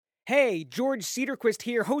Hey, George Cedarquist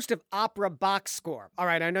here, host of Opera Box Score. All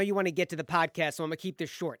right, I know you want to get to the podcast, so I'm going to keep this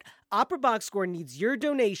short. Opera Box Score needs your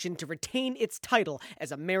donation to retain its title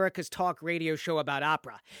as America's talk radio show about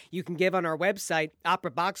opera. You can give on our website,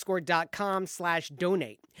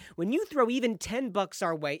 operaboxscore.com/donate. When you throw even $10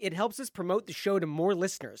 our way, it helps us promote the show to more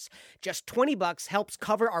listeners. Just $20 helps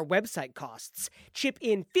cover our website costs. Chip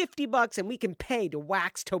in $50 and we can pay to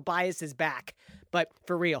wax Tobias's back. But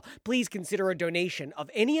for real, please consider a donation of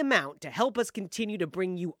any amount to help us continue to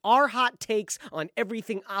bring you our hot takes on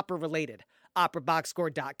everything opera-related.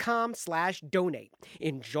 operaboxscore.com/donate.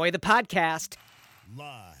 Enjoy the podcast.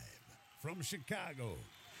 Live from Chicago,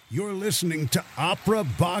 you're listening to Opera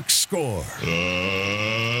Box Score.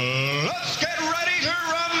 Let's get ready to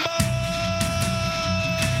rumble!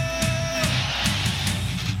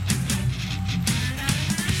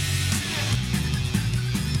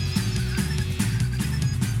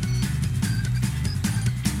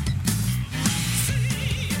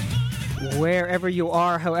 Wherever you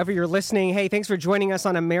are, however you're listening, hey, thanks for joining us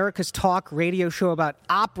on America's Talk radio show about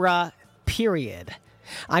opera, period.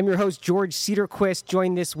 I'm your host, George Cedarquist,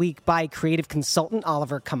 joined this week by creative consultant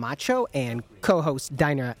Oliver Camacho and co-host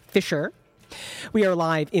Dinah Fisher. We are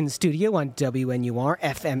live in studio on WNUR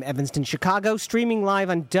FM Evanston, Chicago, streaming live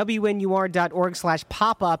on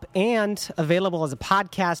WNUR.org/pop-up and available as a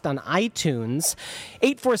podcast on iTunes.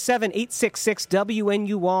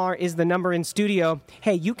 847-866-WNUR is the number in studio.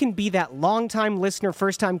 Hey, you can be that longtime listener,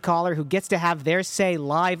 first-time caller who gets to have their say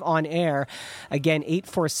live on air. Again,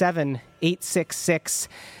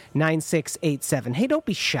 847-866-9687. Hey, don't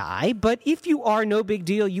be shy, but if you are, no big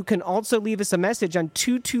deal. You can also leave us a message on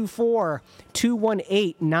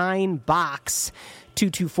 224-218-9-BOX,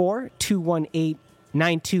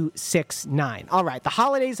 224-218-9269. All right, the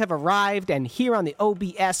holidays have arrived, and here on the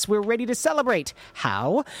OBS, we're ready to celebrate.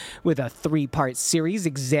 How? With a 3-part series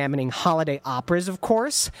examining holiday operas, of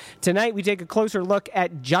course. Tonight, we take a closer look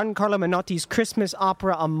at Giancarlo Menotti's Christmas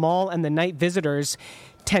opera, Amahl and the Night Visitors.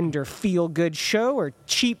 Tender feel-good show or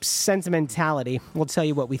cheap sentimentality? We'll tell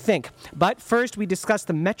you what we think. But first, we discuss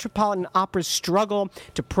the Metropolitan Opera's struggle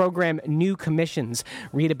to program new commissions.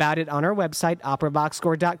 Read about it on our website,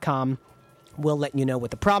 operaboxscore.com. We'll let you know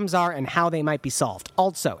what the problems are and how they might be solved.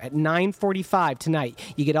 Also, at 9:45 tonight,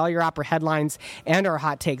 you get all your opera headlines and our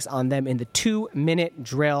hot takes on them in the 2-minute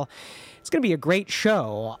drill. It's going to be a great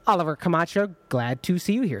show. Oliver Camacho, glad to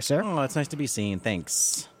see you here, sir. Oh, it's nice to be seen.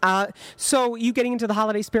 Thanks. So, you getting into the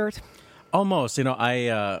holiday spirit? Almost. You know,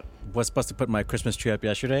 I was supposed to put my Christmas tree up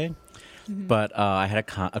yesterday, but I had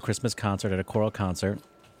a Christmas concert at a choral concert.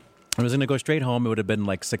 I was going to go straight home. It would have been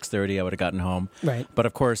like 6:30. I would have gotten home. Right. But,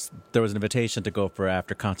 of course, there was an invitation to go for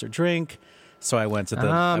after-concert drink. So I went to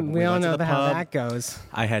the we all know how that goes.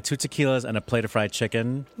 I had 2 tequilas and a plate of fried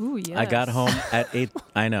chicken. Ooh, yes. I got home at 8.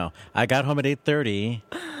 I know. I got home at 8:30,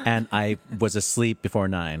 and I was asleep before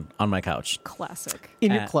 9 on my couch. Classic.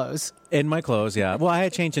 In your clothes. In my clothes, yeah. Well, I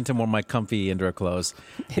had changed into more of my comfy indoor clothes,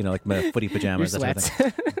 you know, like my footy pajamas. Your that sort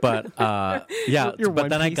of thing. But, yeah. Your but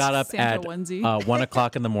then I got up Santa at onesie. 1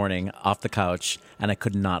 o'clock in the morning off the couch, and I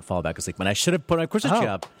could not fall back asleep. And I should have put my Christmas tree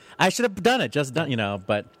up. I should have done it, you know,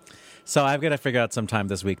 but... So I've got to figure out some time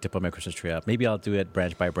this week to put my Christmas tree up. Maybe I'll do it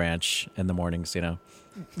branch by branch in the mornings, you know.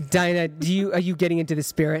 Dinah, are you getting into the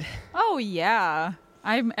spirit? Oh, yeah.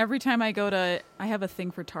 Every time I go to, I have a thing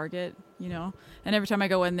for Target, you know, and every time I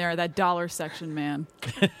go in there, that dollar section, man.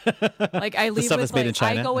 Like I leave stuff with that's made in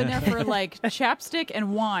China? I go in there for like chapstick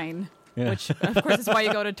and wine. Yeah. Which, of course, is why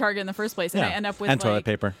you go to Target in the first place. And I end up with and toilet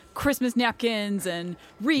paper, Christmas napkins and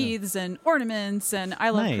wreaths and ornaments. And I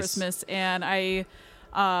love Christmas. And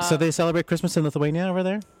so they celebrate Christmas in Lithuania over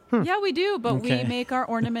there? Yeah, we do. But we make our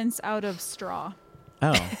ornaments out of straw.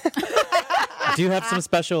 Oh. Do you have some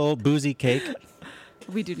special boozy cake?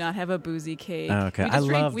 We do not have a boozy cake. Okay,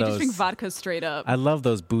 We just drink vodka straight up. I love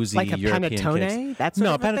those boozy like a European panettone? cakes. That's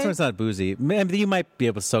no, panettone's not boozy. I mean, you might be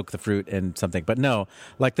able to soak the fruit in something, but no.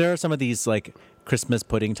 Like there are some of these like Christmas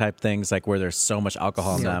pudding type things, like where there's so much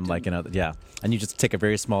alcohol in them, like, you know, yeah. And you just take a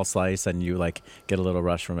very small slice and you like get a little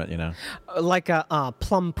rush from it, you know. Like a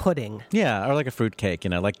plum pudding. Yeah, or like a fruit cake, you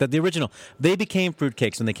know, like the original. They became fruit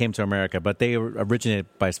cakes when they came to America, but they originated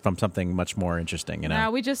from something much more interesting, you know. Nah,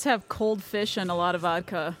 we just have cold fish and a lot of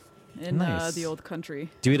vodka in Nice. the old country.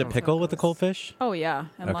 Do you eat a pickle with the cold fish? Oh, yeah.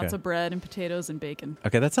 And Okay. lots of bread and potatoes and bacon.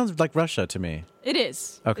 Okay, that sounds like Russia to me. It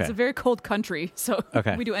is. Okay. It's a very cold country, so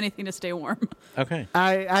Okay. we do anything to stay warm. Okay.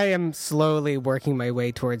 I am slowly working my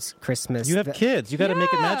way towards Christmas. You have kids. You got to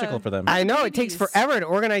make it Yeah. magical for them. I know it takes Babies. forever to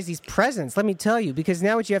organize these presents. Let me tell you, because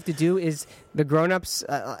now what you have to do is the grown-ups.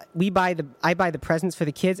 I buy the presents for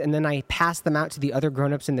the kids, and then I pass them out to the other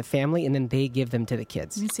grown-ups in the family, and then they give them to the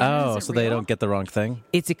kids. You see, that Oh, isn't so they real? don't get the wrong thing?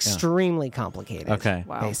 It's extremely complicated. Okay.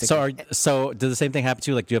 Wow. Basically. So does the same thing happen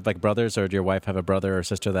to you? Like, do you have like brothers, or do your wife have a brother or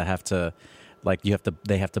sister that have to, like,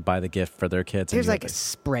 they have to buy the gift for their kids? and There's you like a have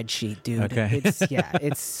spreadsheet, dude. Okay.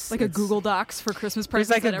 It's Like a Google Docs for Christmas presents.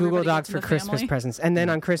 There's like a that Google everybody Docs gets for in the Christmas family. presents, and then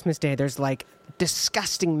on Christmas Day, there's like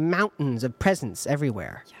disgusting mountains of presents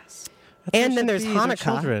everywhere. Yes. And then there's These are Hanukkah.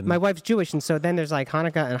 children. My wife's Jewish, and so then there's like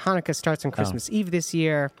Hanukkah, and Hanukkah starts on Christmas Eve this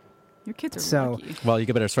year. Your kids are So- lucky. Well, you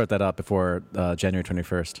better sort that out before January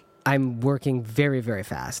 21st. I'm working very, very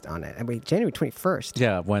fast on it. I mean, January 21st.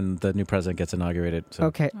 Yeah, when the new president gets inaugurated. So.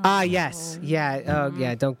 Okay. Yes. Yeah. Oh,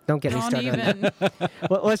 yeah. Don't get me Don't started on that. even.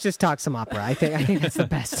 Well, let's just talk some opera. I think that's the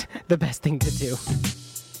best thing to do.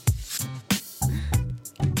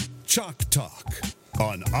 Chalk Talk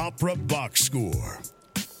on Opera Box Score.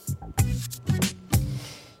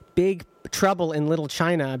 Big trouble in Little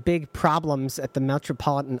China, big problems at the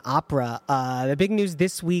Metropolitan Opera. The big news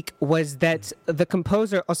this week was that the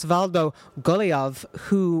composer Osvaldo Goleov,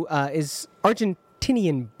 who is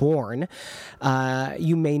Argentinian born,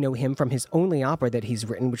 you may know him from his only opera that he's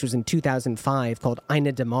written, which was in 2005 called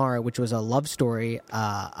Aina de Mar, which was a love story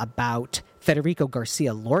about Federico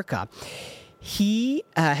Garcia Lorca. He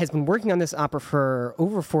has been working on this opera for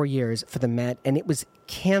over 4 years for the Met, and it was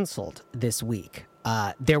canceled this week.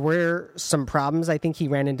 There were some problems. I think he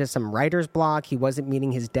ran into some writer's block. He wasn't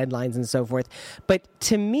meeting his deadlines and so forth. But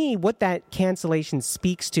to me, what that cancellation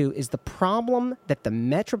speaks to is the problem that the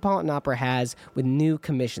Metropolitan Opera has with new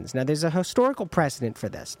commissions. Now, there's a historical precedent for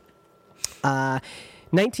this.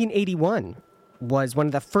 1981 was one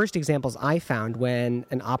of the first examples I found when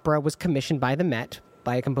an opera was commissioned by the Met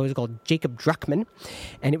by a composer called Jacob Druckmann,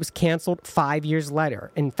 and it was canceled 5 years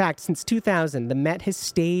later. In fact, since 2000, the Met has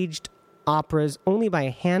staged operas only by a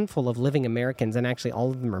handful of living Americans, and actually all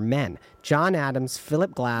of them are men. John Adams,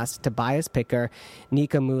 Philip Glass, Tobias Picker,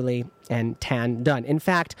 Nika Mooley, and Tan Dunn. In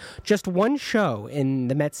fact, just one show in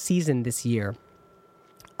the Met season this year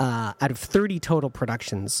out of 30 total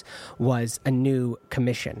productions was a new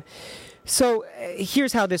commission. So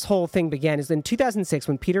here's how this whole thing began. Is in 2006,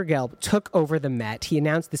 when Peter Gelb took over the Met, he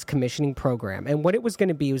announced this commissioning program. And what it was going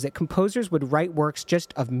to be was that composers would write works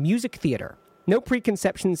just of music theater. No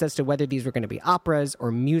preconceptions as to whether these were going to be operas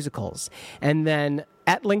or musicals. And then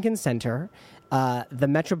at Lincoln Center, the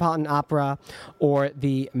Metropolitan Opera or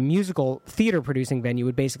the musical theater producing venue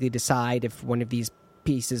would basically decide if one of these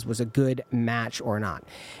pieces was a good match or not.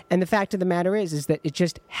 And the fact of the matter is that it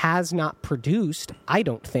just has not produced, I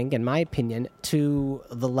don't think, in my opinion, to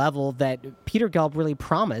the level that Peter Gelb really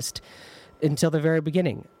promised until the very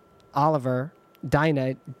beginning. Oliver,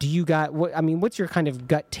 Dinah, what's your kind of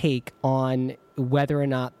gut take on whether or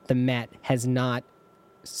not the Met has not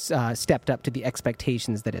stepped up to the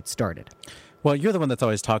expectations that it started? Well, you're the one that's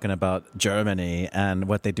always talking about Germany and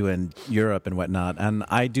what they do in Europe and whatnot. And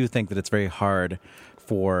I do think that it's very hard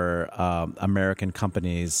for American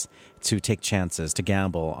companies to take chances, to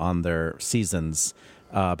gamble on their seasons,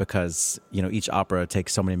 because each opera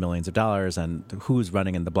takes so many millions of dollars, and who's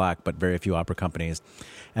running in the black but very few opera companies.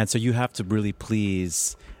 And so you have to really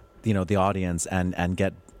please the audience and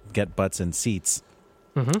get butts in seats.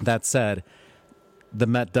 Mm-hmm. That said, the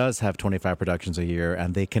Met does have 25 productions a year,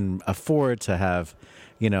 and they can afford to have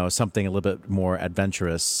something a little bit more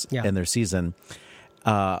adventurous in their season.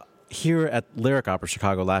 Here at Lyric Opera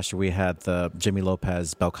Chicago last year, we had the Jimmy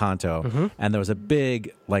Lopez Bel Canto, and there was a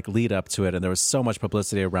big lead up to it, and there was so much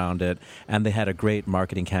publicity around it, and they had a great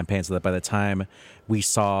marketing campaign so that by the time we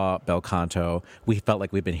saw Bel Canto, we felt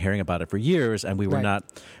like we'd been hearing about it for years, and we were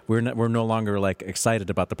we're no longer excited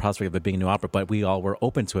about the prospect of it being a new opera, but we all were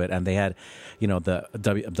open to it, and they had,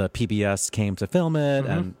 the PBS came to film it,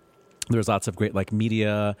 and there was lots of great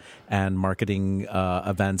media and marketing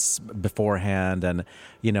events beforehand, and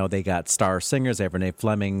they got star singers. They have Renee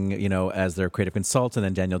Fleming, as their creative consultant,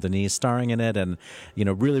 and Daniel Denise starring in it, and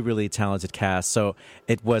really, really talented cast. So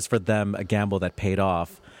it was for them a gamble that paid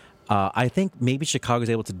off. I think maybe Chicago is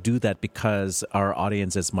able to do that because our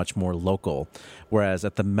audience is much more local, whereas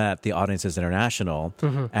at the Met the audience is international,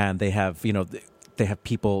 and they have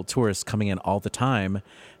people, tourists coming in all the time,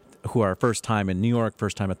 who are first time in New York,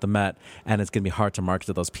 first time at the Met, and it's going to be hard to market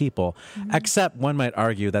to those people. Except one might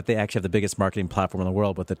argue that they actually have the biggest marketing platform in the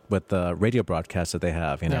world with the radio broadcast that they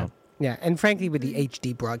have. Yeah, and frankly, with the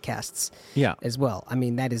HD broadcasts, Yeah. as well. I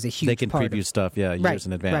mean, that is a huge. They can part preview of, stuff, years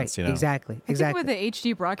in advance. Right, You know, exactly. I think with the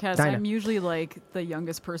HD broadcast, Dinah. I'm usually like the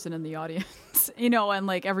youngest person in the audience, and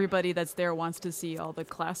like everybody that's there wants to see all the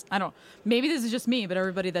class. I don't. Maybe this is just me, but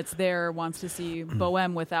everybody that's there wants to see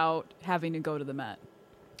Bohème without having to go to the Met.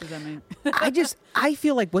 Does that mean? I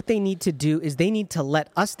feel like what they need to do is they need to let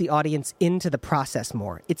us, the audience, into the process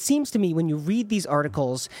more. It seems to me when you read these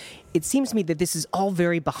articles, it seems to me that this is all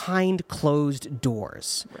very behind closed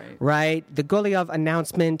doors, right? The Goliath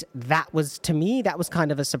announcement, that was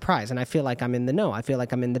kind of a surprise, and I feel like I'm in the know. I feel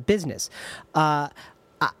like I'm in the business.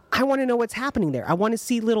 I want to know what's happening there. I want to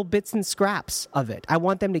see little bits and scraps of it. I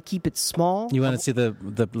want them to keep it small. you want to see the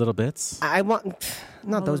little bits? I want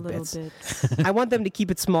not All those the little bits. I want them to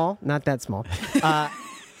keep it small, not that small,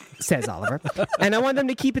 says Oliver. And I want them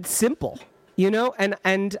to keep it simple,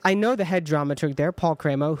 And I know the head dramaturg there, Paul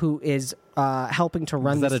Cremo, who is helping to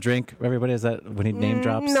run. Is that a drink, everybody? Is that when he name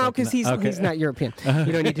drops? No, because he's not European.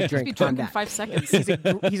 You don't need to drink. Be drunk in that. 5 seconds.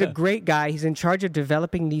 He's a great guy. He's in charge of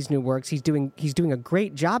developing these new works. He's doing a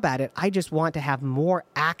great job at it. I just want to have more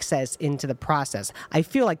access into the process. I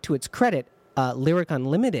feel like, to its credit, Lyric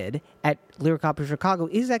Unlimited at Lyric Opera Chicago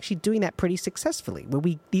is actually doing that pretty successfully.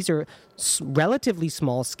 These are relatively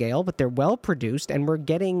small scale, but they're well produced, and we're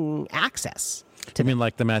getting access. I mean,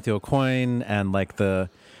 like the Matthew O'Coin and like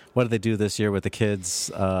what did they do this year with the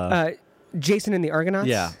kids? Jason and the Argonauts?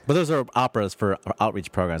 Yeah, but those are operas for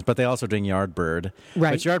outreach programs. But they also doing Yardbird,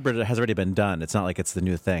 right? Which Yardbird has already been done. It's not like it's the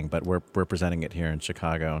new thing, but we're presenting it here in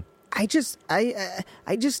Chicago. I just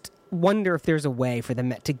wonder if there's a way for the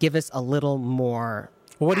Met to give us a little more.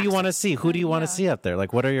 Well, what do you want to see? Who do you want to see up there?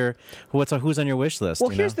 Like, who's on your wish list? Well,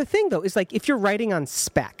 here's the thing, though, is like if you're writing on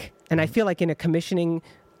spec, and I feel like in a commissioning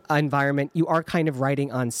environment, you are kind of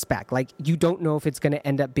writing on spec. Like, you don't know if it's going to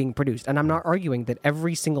end up being produced. And I'm not arguing that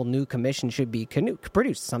every single new commission should be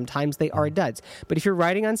produced. Sometimes they are duds. But if you're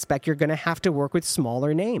writing on spec, you're going to have to work with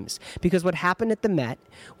smaller names. Because what happened at the Met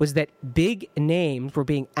was that big names were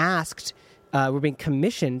being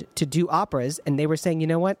commissioned to do operas, and they were saying, you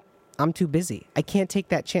know what? I'm too busy. I can't take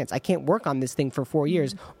that chance. I can't work on this thing for 4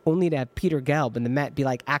 years only to have Peter Gelb and the Met be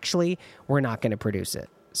like, actually, we're not going to produce it.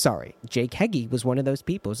 Sorry. Jake Heggie was one of those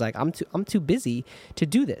people. It was like, I'm too busy to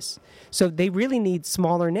do this. So they really need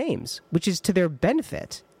smaller names, which is to their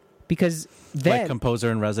benefit, because then like composer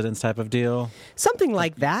in residence type of deal, something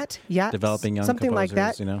like that. Yeah, developing young something composers,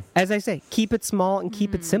 like that. As I say, keep it small and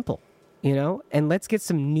keep it simple. And let's get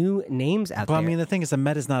some new names out there. Well, I mean, the thing is, the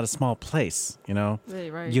Met is not a small place,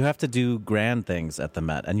 Right. You have to do grand things at the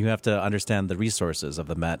Met, and you have to understand the resources of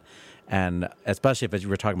the Met, and especially if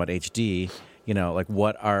we're talking about HD, like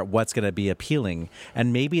what's going to be appealing.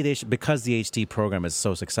 And maybe they should, because the HD program is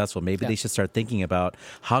so successful, maybe they should start thinking about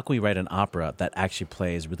how can we write an opera that actually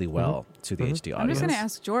plays really well to the HD audience. I'm just going to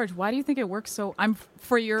ask George, why do you think it works so,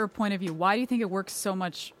 for your point of view, why do you think it works so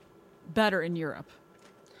much better in Europe?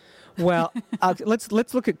 Well, let's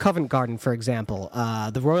look at Covent Garden, for example,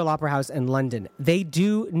 the Royal Opera House in London. They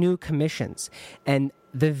do new commissions, and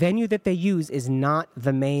the venue that they use is not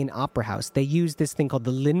the main opera house. They use this thing called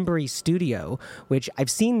the Linbury Studio, which I've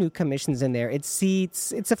seen new commissions in there. It's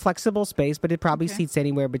a flexible space, but it probably seats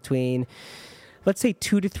anywhere between, let's say,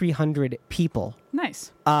 200 to 300 people.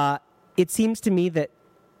 Nice. It seems to me that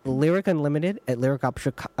Lyric Unlimited at Lyric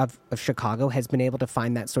Opera of Chicago has been able to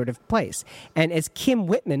find that sort of place. And as Kim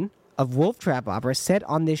Whitman of Wolf Trap Opera said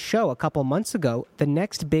on this show a couple months ago, the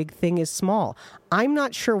next big thing is small. I'm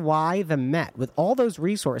not sure why the Met, with all those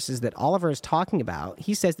resources that Oliver is talking about,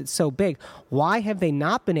 he says it's so big, why have they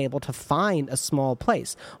not been able to find a small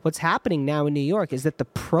place? What's happening now in New York is that the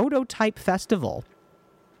Prototype Festival,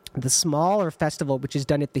 the smaller festival, which is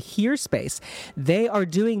done at the Here Space, they are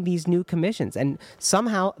doing these new commissions, and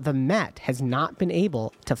somehow the Met has not been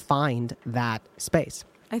able to find that space.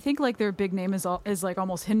 I think like their big name is like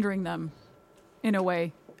almost hindering them in a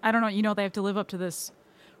way. I don't know. They have to live up to this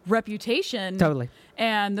reputation. Totally.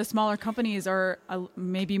 And the smaller companies are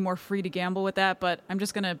maybe more free to gamble with that. But I'm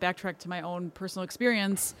just going to backtrack to my own personal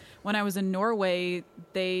experience. When I was in Norway,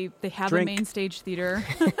 they have a main stage theater.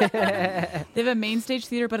 They have a main stage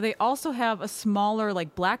theater, but they also have a smaller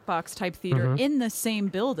like black box type theater in the same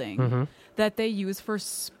building that they use for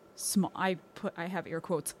small. I have air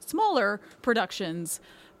quotes, smaller productions,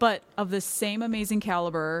 but of the same amazing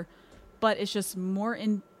caliber. But it's just more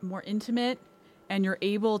intimate, and you're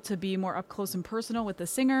able to be more up close and personal with the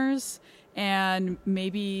singers, and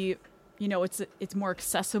maybe it's more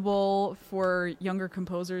accessible for younger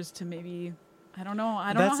composers to maybe I don't know.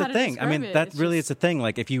 I don't That's know the how thing. to I describe mean, it. that It's really just- is the thing.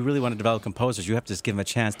 Like, if you really want to develop composers, you have to just give them a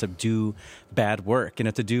chance to do bad work,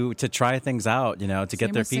 to try things out, to get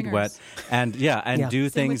Same their with feet singers. wet and do Same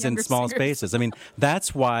with things in younger small singers. spaces. I mean,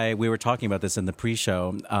 that's why we were talking about this in the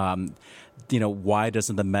pre-show. Why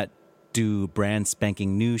doesn't the Met do brand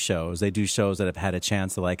spanking new shows? They do shows that have had a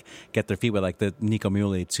chance to get their feet wet, like the Nico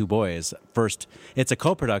Muhly Two Boys. First, it's a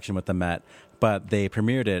co-production with the Met, but they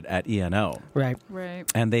premiered it at ENO. Right. Right.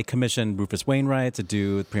 And they commissioned Rufus Wainwright to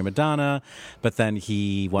do Prima Donna, but then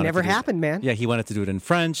he wanted Never to do happened, man. Yeah, he wanted to do it in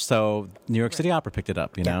French, so New York City Opera picked it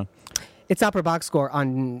up, you know? It's Opera Box Score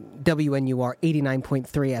on WNUR 89.3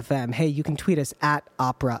 FM. Hey, you can tweet us at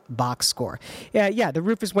Opera Box Score. Yeah, the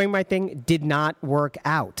Rufus Wainwright thing did not work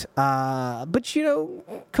out. But,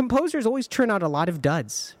 composers always turn out a lot of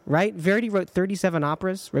duds, right? Verdi wrote 37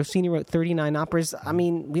 operas. Rossini wrote 39 operas. I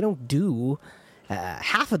mean, we don't do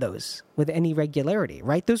half of those with any regularity,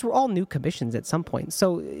 right? Those were all new commissions at some point.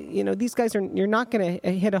 So, these guys you're not going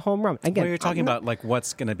to hit a home run. Again, Well, you're talking about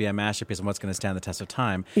what's going to be a masterpiece and what's going to stand the test of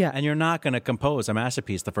time. Yeah. And you're not going to compose a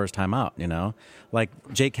masterpiece the first time out, Like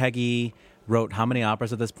Jake Heggie wrote how many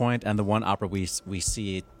operas at this point? And the one opera we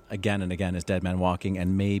see again and again is Dead Man Walking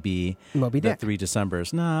and maybe Moby the Dick. 3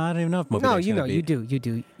 Decembers. No, I don't even know if Moby No, Dick's gonna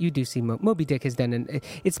be. you do see Moby Dick has done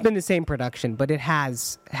it's been the same production, but it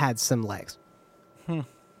has had some legs.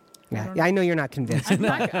 Yeah, I know you're not convinced.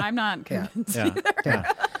 I'm not convinced.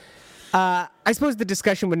 Yeah. I suppose the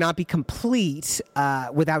discussion would not be complete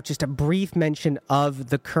without just a brief mention of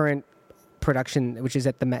the current production, which is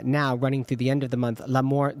at the Met now, running through the end of the month,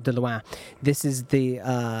 L'Amour de Loin. This is the...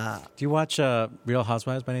 Do you watch Real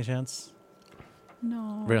Housewives by any chance?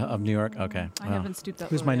 No. Of New York? Okay. I haven't stooped that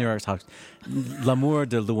Who's low my yet. New York house? L'Amour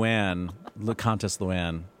de Louann, Le Countess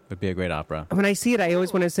Louann would be a great opera. when I see it, I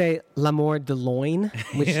always want to say L'Amour de Loin,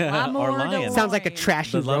 which L'amour or de Lions. sounds like a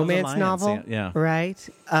trashy The Love of the romance Lions, novel. yeah. Right?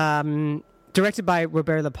 Directed by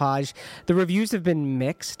Robert Lepage. The reviews have been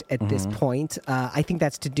mixed at this point. I think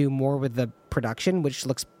that's to do more with the production, which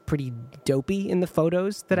looks pretty dopey in the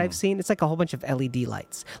photos that I've seen. It's like a whole bunch of LED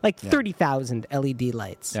lights, like 30,000 LED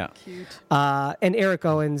lights. Yeah. Cute. And Eric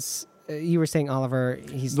Owens, you were saying, Oliver,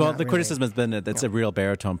 he's Well, not the really- criticism has been that it's a real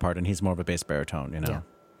baritone part, and he's more of a bass baritone,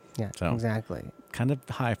 Yeah, So. exactly. Kind of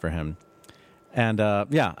high for him. And, I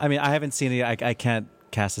mean, I haven't seen it. I can't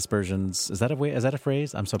cast aspersions. Is that a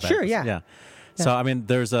phrase? I'm so bad. Sure, at this. yeah. Yeah. So, I mean,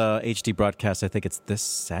 there's a HD broadcast. I think it's this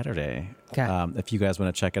Saturday. Okay. If you guys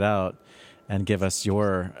want to check it out and give us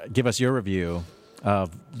your review of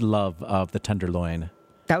Love of the Tenderloin.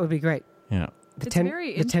 That would be great. Yeah. The It's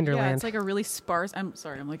the Tenderland. Yeah, it's like a really sparse. I'm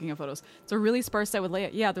sorry, I'm looking at photos. It's a really sparse set with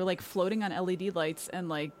layout. Yeah, they're like floating on LED lights, and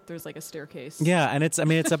there's like a staircase. Yeah, and it's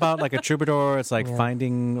about like a troubadour. It's like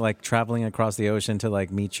finding, traveling across the ocean to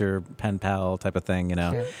meet your pen pal type of thing,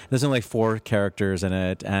 Yeah. There's only 4 characters in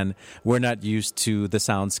it, and we're not used to the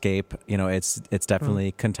soundscape. It's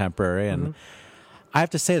definitely contemporary, and I have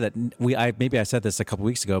to say that maybe I said this a couple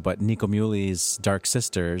weeks ago, but Nico Muhly's Dark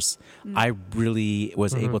Sisters, I really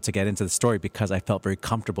was able to get into the story because I felt very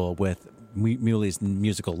comfortable with Muhly's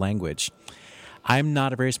musical language. I'm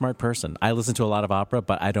not a very smart person. I listen to a lot of opera,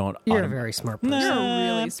 but I don't. You're a very smart person. You're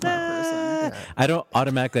a really smart person. I don't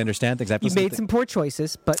automatically understand things. You made some poor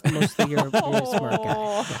choices, but mostly you're a smart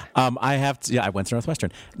guy. Yeah. I have to. Yeah, I went to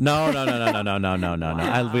Northwestern. No.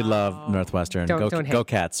 We love Northwestern. Don't Go hate.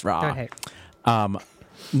 Cats! Rah. Don't hate.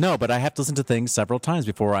 No, but I have to listen to things several times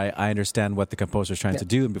before I understand what the composer is trying to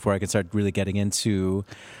do, and before I can start really getting into,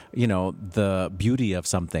 the beauty of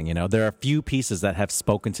something. There are a few pieces that have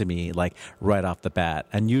spoken to me right off the bat,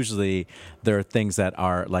 and usually there are things that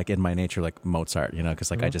are in my nature, like Mozart.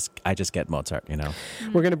 Because I just get Mozart.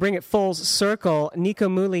 We're going to bring it full circle. Nico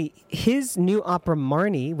Muhly, his new opera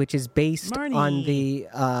Marnie, which is based on the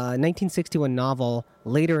 1961 novel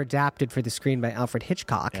later adapted for the screen by Alfred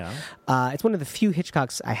Hitchcock. Yeah. It's one of the few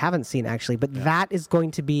Hitchcocks I haven't seen, actually, but that is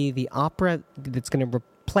going to be the opera that's going to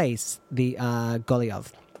replace the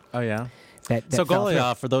Golubev. Oh yeah. That So fell through.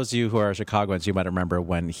 Golubev, for those of you who are Chicagoans, you might remember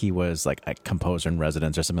when he was a composer in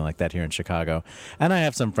residence or something like that here in Chicago. And I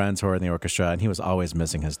have some friends who are in the orchestra, and he was always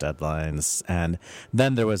missing his deadlines. And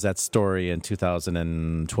then there was that story in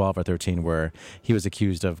 2012 or 13 where he was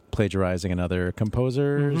accused of plagiarizing another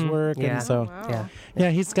composer's work. Yeah. And so, Wow. Yeah.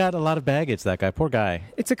 he's got a lot of baggage, that guy. Poor guy.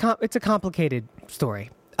 It's a complicated story.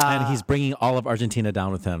 And he's bringing all of Argentina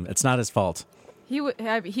down with him. It's not his fault. He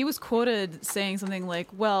was quoted saying something like,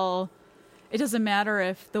 "Well, it doesn't matter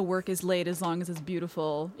if the work is late as long as it's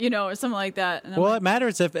beautiful," or something like that. And I'm Well, like, it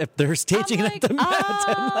matters if they're staging it at the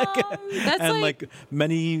Met, that's and like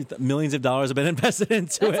many millions of dollars have been invested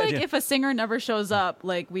into that's it. like if a singer never shows up,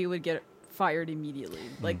 we would get fired immediately.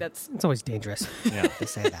 Like that's It's always dangerous. Yeah. to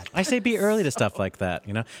say that. I say be early to stuff like that.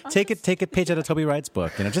 Take a page out of Toby Wright's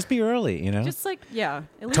book. Just be early. just like at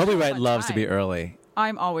least Toby have Wright on loves to time. be early.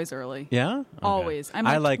 I'm always early. Yeah, okay. Always. I'm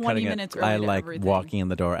I like like 20 cutting minutes it. early I to like everything. walking in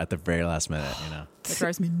the door at the very last minute. That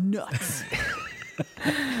drives me nuts.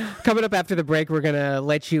 Coming up after the break, we're going to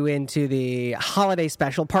let you into the holiday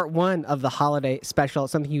special, part 1 of the holiday special,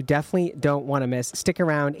 something you definitely don't want to miss. Stick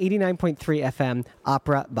around, 89.3 FM,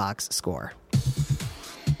 Opera Box Score.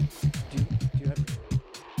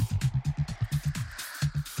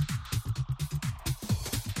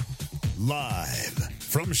 Live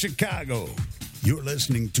from Chicago, you're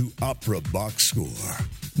listening to Opera Box Score.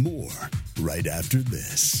 More right after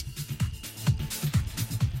this.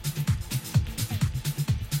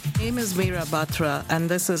 My name is Meera Batra, and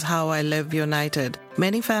this is How I Live United.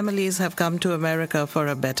 Many families have come to America for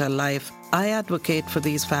a better life. I advocate for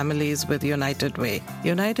these families with United Way.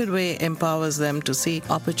 United Way empowers them to see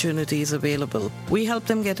opportunities available. We help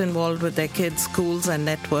them get involved with their kids' schools and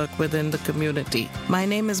network within the community. My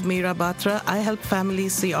name is Meera Batra. I help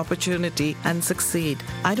families see opportunity and succeed.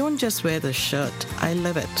 I don't just wear the shirt, I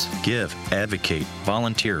live it. Give, advocate,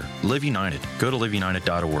 volunteer, Live United. Go to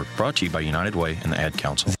liveunited.org. Brought to you by United Way and the Ad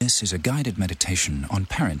Council. This is a guided meditation on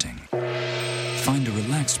parenting. Find a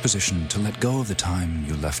relaxed position to let go of the time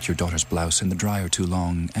you left your daughter's blouse in the dryer too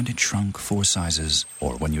long and it shrunk 4 sizes,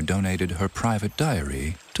 or when you donated her private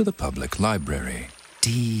diary to the public library.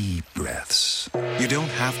 Deep breaths. You don't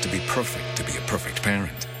have to be perfect to be a perfect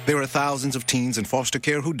parent. There are thousands of teens in foster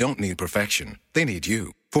care who don't need perfection. They need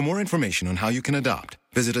you. For more information on how you can adopt,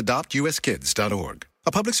 visit adoptuskids.org. A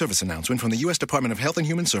public service announcement from the U.S. Department of Health and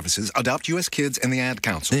Human Services, Adopt U.S. Kids, and the Ad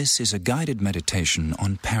Council. This is a guided meditation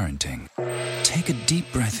on parenting. Take a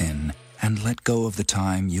deep breath in and let go of the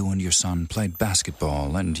time you and your son played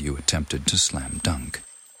basketball and you attempted to slam dunk.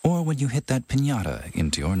 Or when you hit that piñata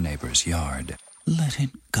into your neighbor's yard. Let it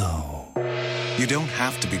go. You don't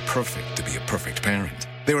have to be perfect to be a perfect parent.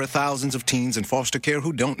 There are thousands of teens in foster care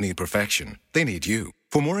who don't need perfection. They need you.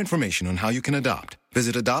 For more information on how you can adopt,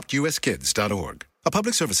 visit adoptuskids.org. A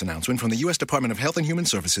public service announcement from the U.S. Department of Health and Human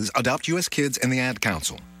Services, Adopt U.S. Kids, and the Ad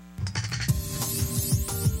Council.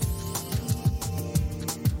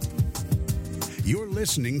 You're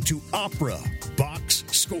listening to Opera Box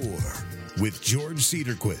Score with George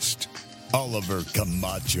Cedarquist, Oliver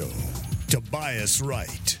Camacho, Tobias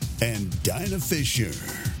Wright, and Dinah Fisher.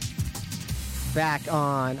 Back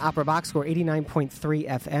on Opera Box Score, 89.3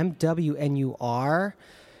 FM, WNUR.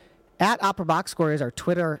 At Opera Box Score is our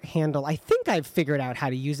Twitter handle. I think I've figured out how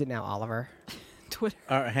to use it now, Oliver. Twitter.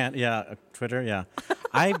 Twitter, yeah.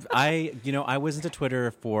 I was into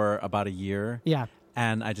Twitter for about a year. Yeah.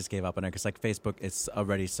 And I just gave up on it because, Facebook, it's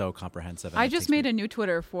already so comprehensive. I just made a new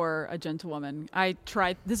Twitter for a gentlewoman. I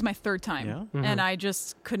tried. This is my 3rd time. Yeah? Mm-hmm. And I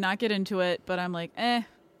just could not get into it. But I'm like,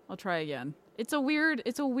 I'll try again. It's a weird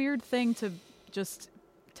thing to just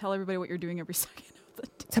tell everybody what you're doing every second of the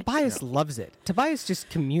day. Tobias loves it. Tobias just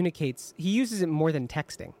communicates. He uses it more than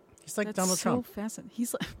texting. He's like That's Donald Trump. so fascinating.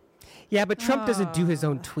 He's like, Yeah, but Trump doesn't do his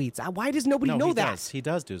own tweets. Why does nobody know he that? Does. He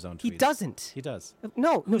does do his own tweets. He doesn't. He does.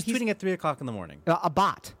 No, Who's he's tweeting at 3 o'clock in the morning? a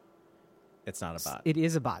bot. It's not a bot. It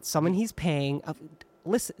is a bot. Someone he's paying.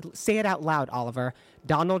 Listen, say it out loud, Oliver.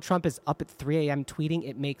 Donald Trump is up at 3 a.m. tweeting.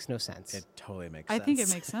 It makes no sense. It totally makes I sense. think it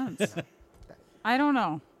makes sense. I don't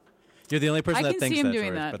know. You're the only person I that can thinks see him that, doing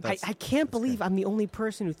George, that. but that's- I can't believe I'm the only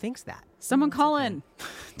person who thinks that. Someone call in.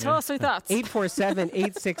 Tell us your thoughts.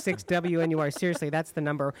 847-866-WNUR. Seriously, that's the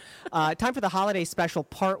number. Time for the holiday special,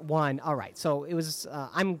 part 1. All right, so it was.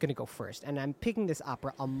 I'm going to go first, and I'm picking this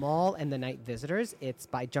opera, Amal and the Night Visitors. It's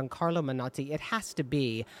by Giancarlo Menotti. It has to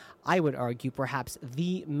be, I would argue, perhaps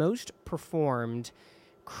the most performed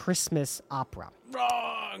Christmas opera.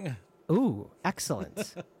 Wrong. Ooh,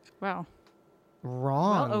 excellent. Wow.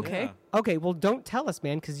 Wrong. Well, okay. Yeah. Okay, well, don't tell us,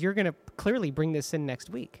 man, because you're going to clearly bring this in next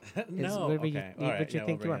week. No. Whatever Okay. you, All right. what you Yeah,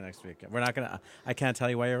 think we'll you bring are. it next week. We're not gonna. I can't tell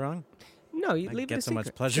you why you're wrong. No, you I leave it a get so much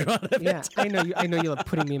secret. pleasure out of it. Yeah, I know you. I know you love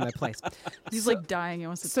putting me in my place. He's like dying. He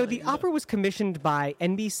wants to So tell the you. opera was commissioned by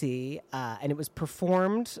NBC, and it was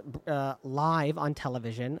performed live on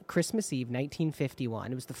television Christmas Eve,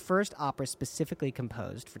 1951. It was the first opera specifically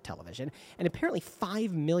composed for television, and apparently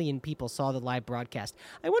 5 million people saw the live broadcast.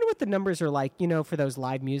 I wonder what the numbers are like, for those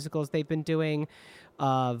live musicals they've been doing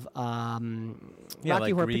of Rocky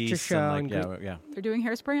like Horror Grease Picture Show. and and yeah. They're doing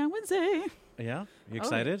Hairspray on Wednesday. Yeah. You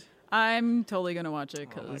excited? I'm totally going to watch it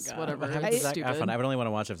because whatever. What happened to It's Zac stupid. Efron? I would only want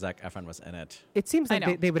to watch if Zac Efron was in it. It seems I like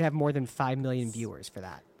know. they would have more than 5 million viewers for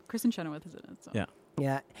that. Kristen Chenoweth is in it. So. Yeah.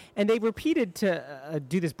 Yeah, and they repeated to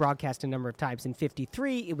do this broadcast a number of times. In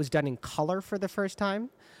 53, it was done in color for the first time.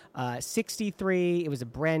 63, it was a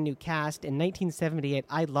brand new cast. In 1978,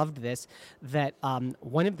 I loved this, that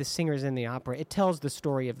one of the singers in the opera, it tells the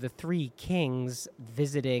story of the three kings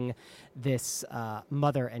visiting this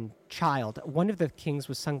mother and child. One of the kings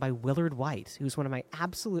was sung by Willard White, who's one of my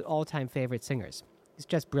absolute all-time favorite singers. He's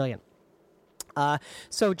just brilliant.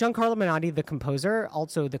 So Giancarlo Menotti, the composer,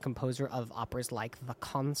 also the composer of operas like The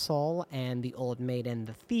Consul and The Old Maid and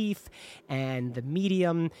the Thief and The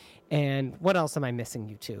Medium. And what else am I missing,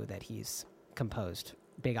 you two, that he's composed?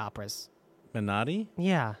 Big operas. Menotti?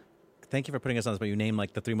 Yeah. Thank you for putting us on this, but you named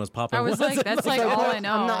like the three most popular I was ones. like, that's like all I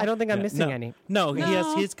know. I don't think I'm missing any. No,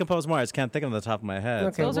 he's composed more. I just can't think of them on the top of my head.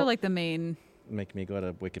 Okay, Those are like the main. Make me go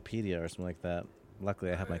to Wikipedia or something like that.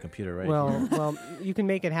 Luckily, I have my computer right Well, here. well, you can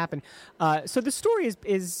make it happen. So the story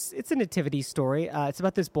is it's a nativity story. It's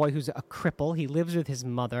about this boy who's a cripple. He lives with his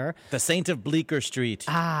mother. The Saint of Bleecker Street.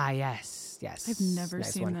 Ah, yes. I've never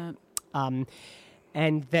Nice seen one. that.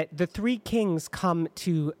 And that the three kings come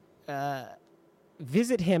to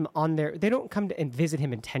visit him on their... They don't come to and visit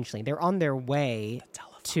him intentionally. They're on their way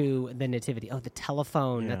to the nativity. Oh, the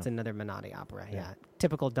telephone. Yeah. That's another Menotti opera. Yeah.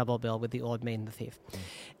 Typical double bill with The Old Maid and the Thief.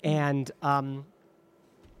 And...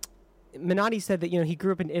 Menotti said that, he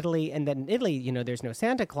grew up in Italy, and that in Italy, there's no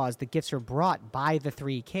Santa Claus. The gifts are brought by the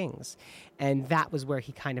three kings. And that was where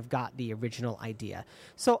he kind of got the original idea.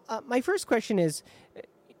 So my first question is,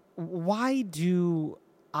 why do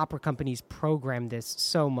opera companies program this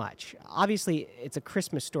so much? Obviously, it's a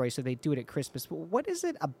Christmas story, so they do it at Christmas. But what is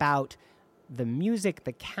it about the music,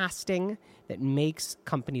 the casting, that makes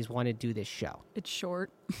companies want to do this show? It's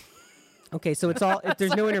short. Okay, so it's all...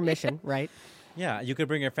 there's no intermission, right? Yeah, you could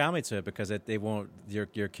bring your family to it because they won't.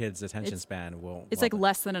 Your kid's attention span won't. It's like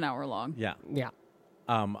less than an hour long. Yeah. Yeah.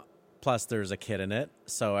 Plus, there's a kid in it,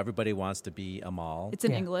 so everybody wants to be Amal. It's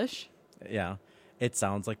in English. Yeah. It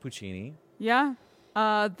sounds like Puccini. Yeah.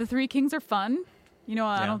 The Three Kings are fun.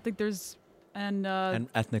 I don't think there's and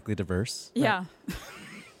ethnically diverse. Yeah.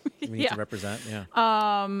 We need to represent.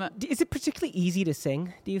 Yeah. Is it particularly easy to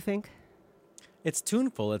sing, do you think? It's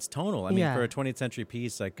tuneful. It's tonal. I mean, for a 20th century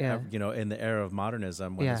piece, in the era of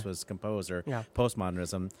modernism, when this was composed, or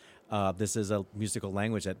postmodernism, this is a musical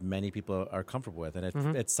language that many people are comfortable with,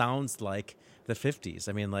 and it sounds like the 50s.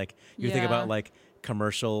 I mean, like you think about like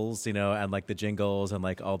commercials, and like the jingles and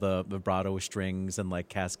like all the vibrato strings and like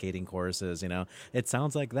cascading choruses. It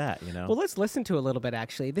sounds like that. Well, let's listen to a little bit.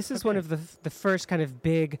 Actually, this is one of the first kind of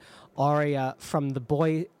big aria from the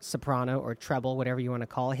boy soprano or treble, whatever you want to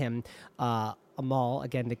call him. Amal,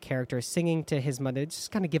 again, the character, singing to his mother, just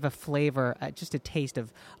kind of give a flavor, just a taste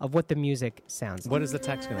of what the music sounds like. What is the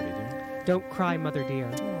text going to be doing? Don't cry, mother dear.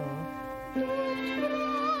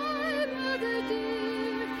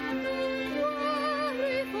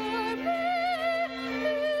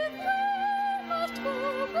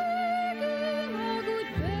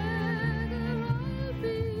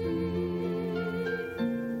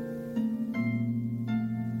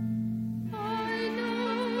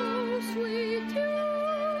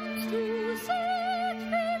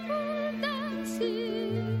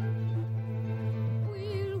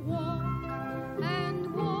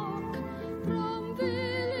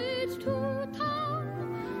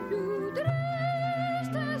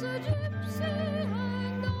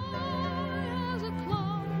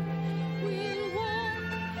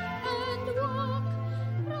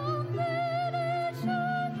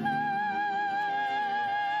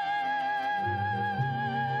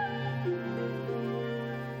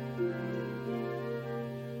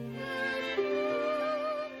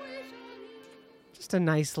 A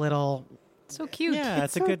nice little, so cute. Yeah,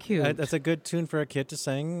 it's so a good, cute. That's a good tune for a kid to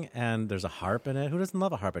sing, and there's a harp in it. Who doesn't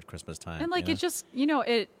love a harp at Christmas time? And like it's just,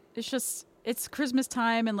 it's Christmas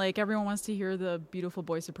time, and like everyone wants to hear the beautiful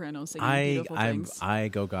boy sopranos singing beautiful things. I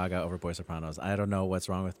go gaga over boy sopranos. I don't know what's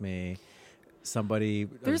wrong with me. Somebody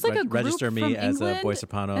there's like a group register me from as England, a boy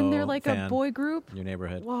soprano, and they're like fan a boy group in your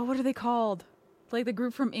neighborhood. Whoa, what are they called? Like the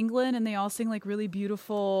group from England, and they all sing like really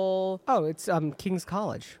beautiful. Oh, it's King's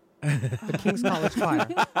College. The King's College Choir.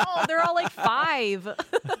 Oh, they're all like 5.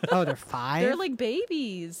 Oh, they're 5? They're like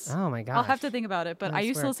babies. Oh, my gosh. I'll have to think about it, but I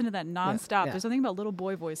used to swear. listen to that nonstop. Yeah. There's something about little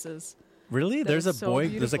boy voices. Really? There's a is so boy.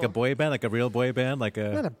 There's like a beautiful. boy band, like a real boy band, like a.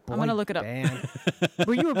 Not a boy I'm gonna look it up. band.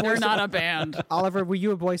 Were you a boy? They're not a band. Oliver, were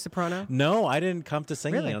you a boy soprano? No, I didn't come to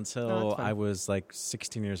singing Really? until Oh, that's fun. I was like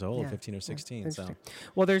 16 years old, Yeah. 15 or 16. So Interesting.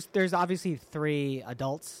 Well, there's obviously 3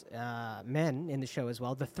 adults, men in the show as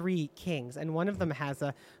well, the 3 kings, and one of them has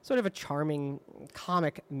a sort of a charming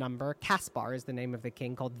comic number. Caspar is the name of the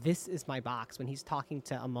king, called "This Is My Box," when he's talking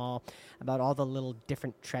to Amal about all the little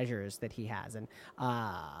different treasures that he has. And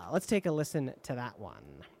let's take a listen to that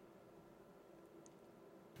one.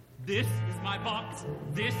 This is my box,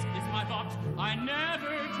 this is my box. I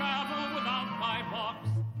never travel without my box.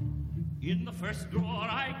 In the first drawer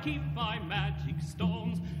I keep my magic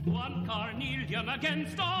stones. 1 carnelian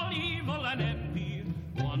against all evil and envy.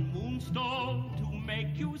 1 moonstone to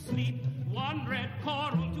make you sleep. 1 red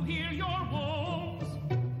coral to heal your woes.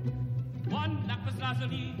 1 lapis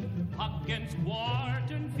lazuli against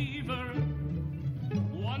wart and fever.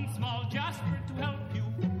 1 small jasper to help you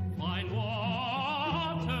find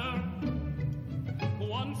water.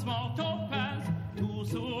 1 small topaz to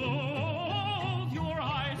soothe your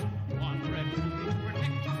eyes. 1 red ruby to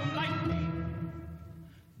protect you from lightning.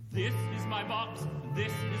 This is my box,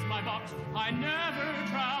 this is my box. I never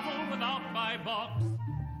travel without my box.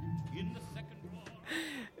 In the second drawer.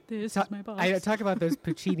 This is my box. I talk about those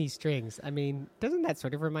Puccini strings. I mean, doesn't that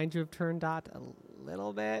sort of remind you of Turandot a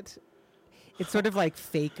little bit? It's sort of like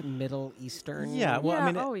fake Middle Eastern. yeah, well, yeah.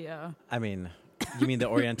 I mean, Oh yeah. I mean, you mean the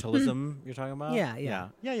Orientalism you're talking about? Yeah.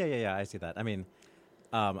 Yeah. I see that. I mean,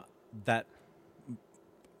 that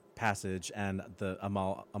passage and the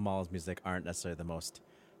Amal's music aren't necessarily the most,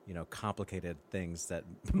 complicated things that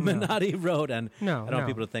Menotti wrote, and I don't want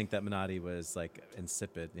people to think that Menotti was like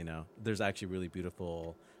insipid. There's actually really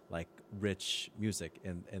beautiful, like rich music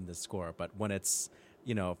in the score. But when it's,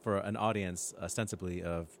 for an audience ostensibly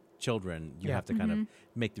of children, you have to kind of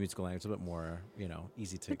make the musical language a bit more,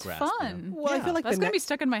 easy to It's grasp. fun. Well, I feel like That's the gonna be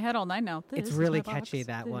stuck in my head all night now. This It's is really my box. catchy,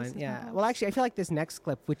 that This one. is my Yeah. box. Well, actually, I feel like this next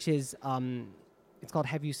clip, which is it's called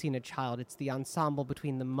 "Have You Seen a Child?" It's the ensemble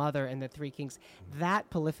between the mother and the 3 kings.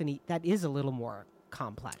 That polyphony, that is a little more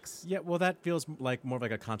complex. Yeah, well, that feels like more of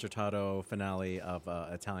like a concertato finale of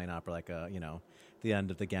Italian opera, like the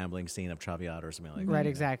end of the gambling scene of Traviata or something like that. Right,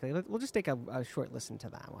 exactly. We'll just take a short listen to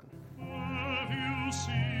that one. Have you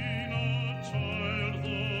seen a child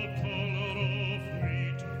the color of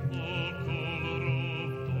wheat, the color of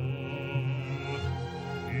gold?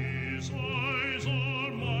 His eyes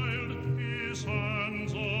are mild, his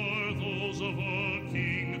hands are those of a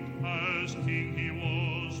king, as king he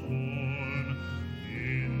was born.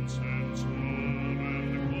 Incense, myrrh,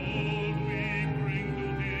 and gold we bring to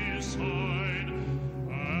his side,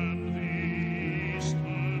 and the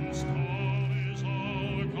eastern star is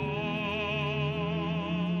our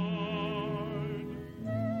guide.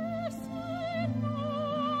 This is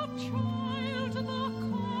no child, the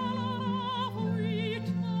color of wheat,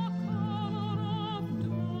 the color of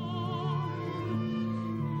dawn.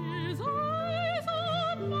 His eyes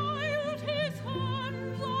are mild, his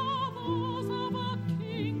hands are those of a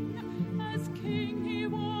king, as king he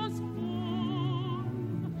was born.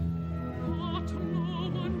 But no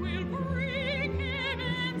one will bring him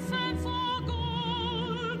incense or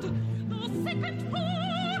gold. The second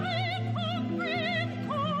poor in hungry and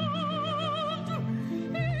cold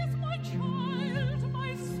is my child,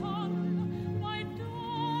 my son, my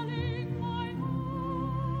darling, my own.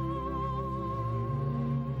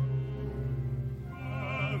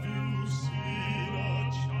 Have you seen a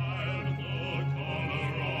child the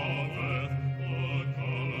color of earth, the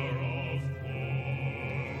color of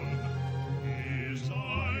corn? His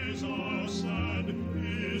eyes are sad,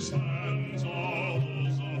 his hands are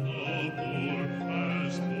those of the poor,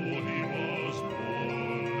 as though he was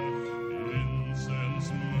born. Incense,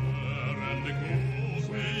 myrrh, and gold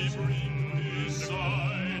we bring his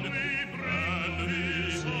side, and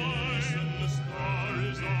his eyes and the star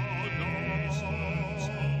is our guide.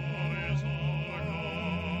 Star is our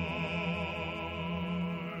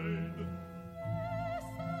guide. This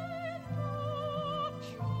is no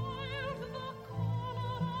child, the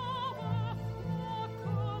color of earth, the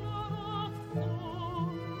color of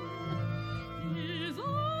thorn. His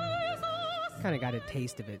eyes are Kind of got a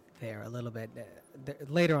taste of it there a little bit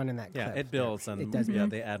later on in that Yeah, clip. it builds, and It does.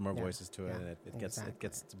 they add more Yeah. voices to it, Yeah, and it exactly.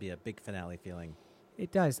 gets to be a big finale feeling.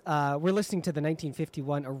 It does. We're listening to the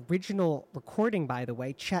 1951 original recording, by the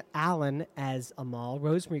way. Chet Allen as Amal,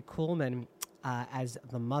 Rosemary Kuhlman as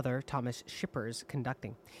the mother, Thomas Shippers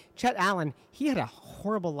conducting. Chet Allen, he had a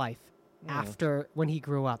horrible life after when he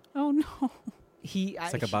grew up. Oh no.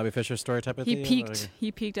 It's like a Bobby Fischer story type of He thing. peaked.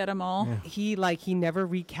 He peaked at them all. He never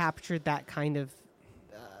recaptured that kind of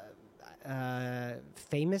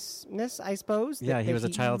famousness, I suppose. Yeah, he was a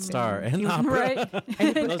child star in opera.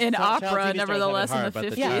 Right. In opera, nevertheless, in the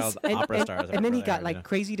 50s. Yes, opera stars. And then he got like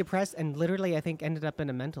crazy depressed and literally, I think, ended up in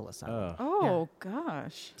a mental asylum. Oh,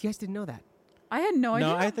 gosh. You guys didn't know that? I had no idea.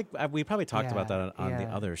 No, I think we probably talked about that on the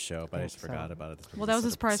yeah. other show, but I just so. forgot about it. Well, that was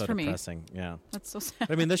a surprise so for me. Depressing. Yeah, That's so sad.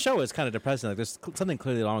 I mean, the show is kind of depressing. Like, there's something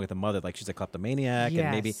clearly wrong with the mother. Like, she's a kleptomaniac, and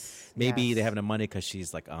maybe Yes. they have no money because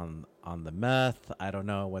she's like on the meth. I don't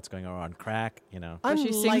know what's going on crack. You know, But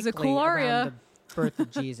she sings a cool Unlikely aria. around the birth of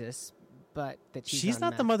Jesus, but that she's on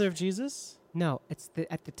not the meth. mother of Jesus. No, it's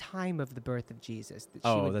at the time of the birth of Jesus that she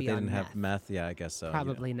Oh, would that be they on didn't meth. have meth. Yeah, I guess so.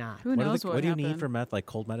 Probably not. Who knows What do you need happened? for meth? Like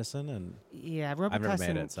cold medicine, and Yeah, I've never made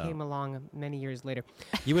Robitussin it, so. came along many years later.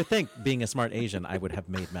 you would think, being a smart Asian, I would have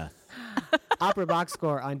made meth. Opera Box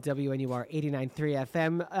Score on WNUR 89.3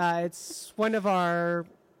 FM. It's one of our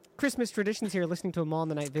Christmas traditions here, listening to them all on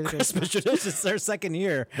the Night Visitors. Christmas tradition. It's their second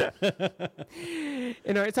year.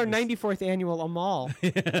 It's our 94th annual Amal.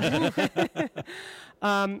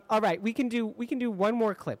 All right, we can do one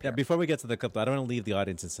more clip Yeah, here. before we get to the clip, I don't want to leave the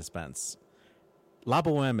audience in suspense. La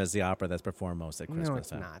Boheme is the opera that's performed most at Christmas No, it's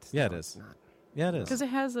time. not. Yeah, No, it it's is. not. Yeah, it is. Because it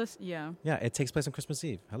has this, yeah. Yeah, it takes place on Christmas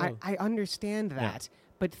Eve. Hello. I understand that,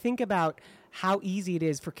 but think about how easy it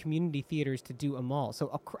is for community theaters to do Amal.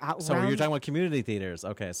 So, So you're talking about community theaters.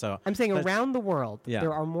 Okay, so I'm saying that's- around the world, Yeah.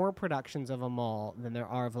 there are more productions of Amal than there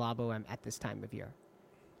are of La Boheme at this time of year.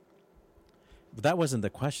 But that wasn't the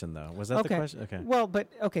question, though. Was that the question? Okay. Well, but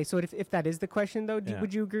okay. So if that is the question, though, Yeah.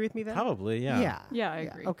 would you agree with me then? Probably, yeah. Yeah. Yeah, I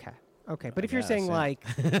agree. Okay. Okay. But if you're guess, saying yeah. like,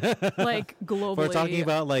 Like globally, We're talking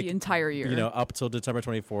about like the entire year. You know, up till December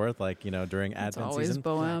 24th, like during It's Advent always season.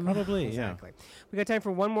 Bohème. Probably, exactly. We got time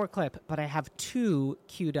for one more clip, but I have two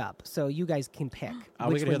queued up, so you guys can pick. yeah.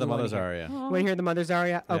 We which can one hear the you wanna mother's hear. aria. You Want to hear the mother's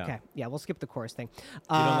aria? Yeah. Okay. Yeah, we'll skip the chorus thing.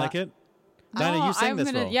 don't like it? Dinah, you sang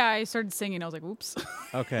this role. Yeah, I started singing. I was like, oops.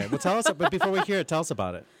 Okay. Well, tell us. But before we hear it, tell us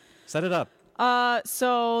about it. Set it up.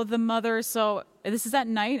 So the mother, this is at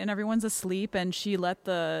night and everyone's asleep, and she let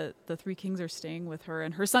the three kings are staying with her,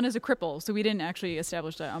 and her son is a cripple, so we didn't actually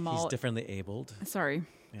establish that Amal. He's differently abled. Sorry.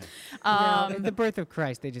 Yeah. Well, the birth of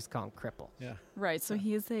Christ, they just call him cripple. Yeah. Right. So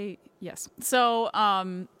he is yes. So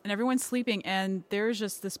and everyone's sleeping, and there's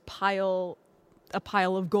just this pile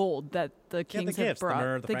of gold that the kings have gifts, the brought.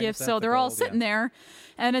 myrrh, the gifts. frankincense, So the they're all gold, sitting yeah. there,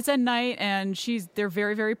 and it's at night, and they're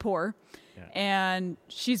very, very poor. Yeah. And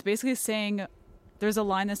she's basically saying, there's a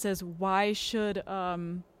line that says, why should A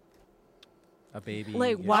baby.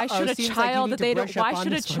 like yeah. why should a seems like you child need that to they don't brush up why on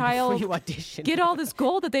should a this one before child you audition. get all this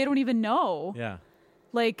gold that they don't even know? Yeah.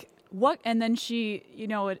 Like what? And then she,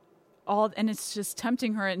 and it's just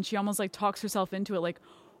tempting her, and she almost like talks herself into it, like,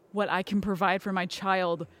 what I can provide for my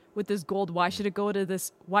child with this gold. Why should it go to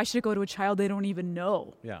this? Why should it go to a child they don't even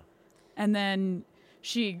know? Yeah. And then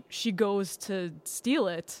she goes to steal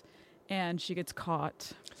it, and she gets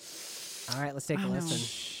caught. All right, let's take a listen.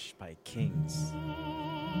 Shh, by kings.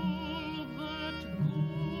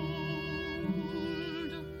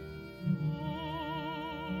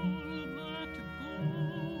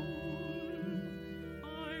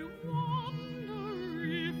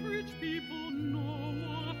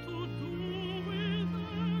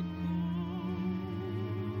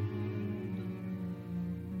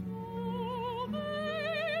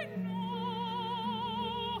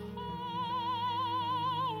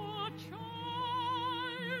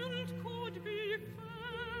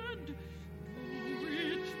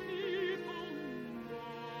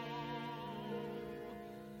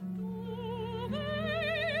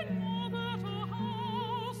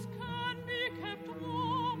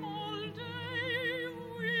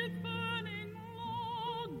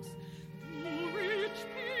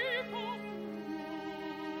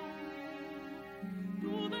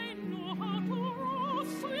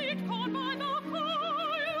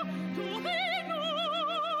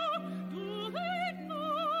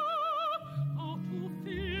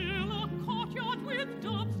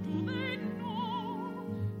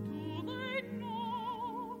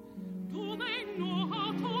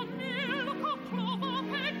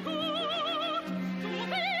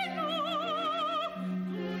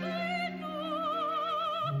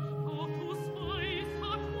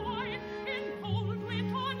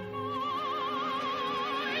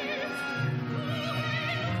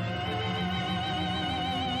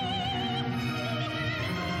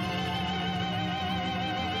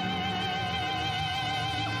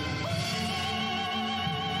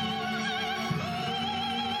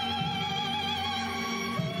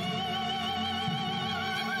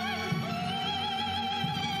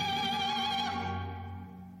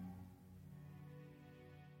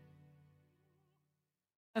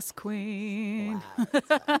 Yes, queen. Wow,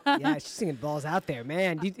 yeah, she's singing balls out there,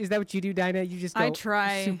 man. Is that what you do, Dinah? You just go I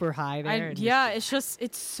try super high there.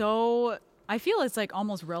 It's so. I feel it's like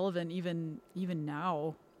almost relevant even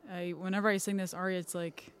now. Whenever I sing this aria, it's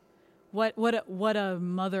like, what a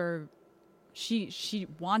mother. She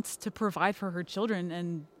wants to provide for her children,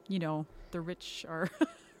 and the rich are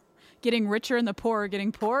getting richer and the poor are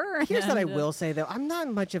getting poorer. Here's what I will say, though. I'm not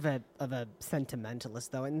much of a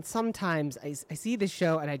sentimentalist, though. And sometimes I see this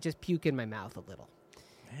show and I just puke in my mouth a little.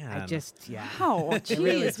 Man. I just, yeah. Wow,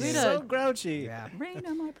 jeez. It's so grouchy. Yeah. Rain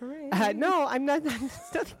on my parade. No, I'm not.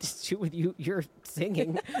 It's nothing to do with you. You're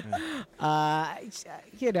singing. That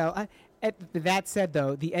said,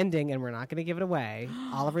 though, the ending, and we're not going to give it away.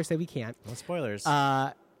 Oliver said we can't. No spoilers.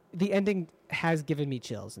 The ending has given me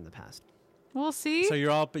chills in the past. We'll see. So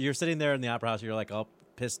you're sitting there in the opera house. You're like all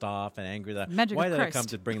pissed off and angry that Magic why of did I Christ. come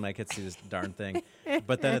to bring my kids to this darn thing?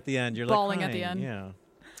 But then at the end, you're Bawling like at the crying. end.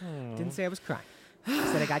 Yeah. Didn't say I was crying. I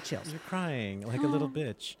said I got chills. You're crying like a little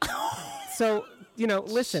bitch. So,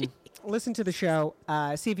 listen to the show.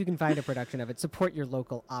 See if you can find a production of it. Support your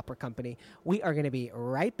local opera company. We are going to be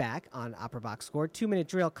right back on Opera Box Score. 2-minute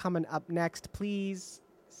drill coming up next. Please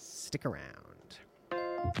stick around.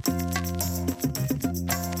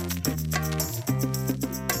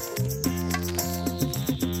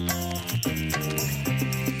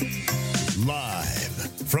 Live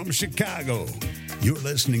from Chicago, you're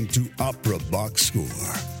listening to Opera Box Score.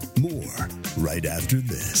 More right after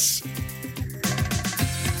this.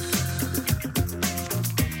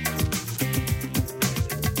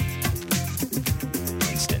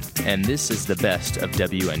 And this is the best of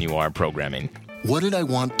WNUR programming. What did I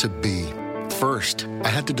want to be? First, I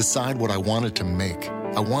had to decide what I wanted to make.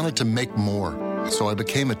 I wanted to make more, so I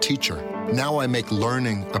became a teacher. Now I make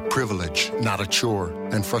learning a privilege, not a chore,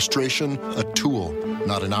 and frustration a tool,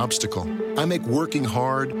 not an obstacle. I make working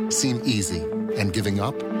hard seem easy, and giving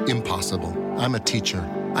up impossible. I'm a teacher.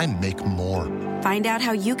 I make more. Find out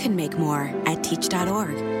how you can make more at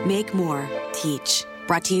teach.org. Make more. Teach.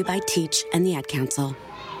 Brought to you by Teach and the Ad Council.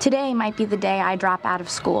 Today might be the day I drop out of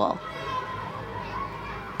school.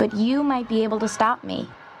 But you might be able to stop me.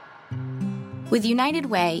 With United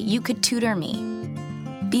Way, you could tutor me,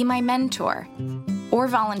 be my mentor, or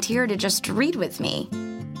volunteer to just read with me.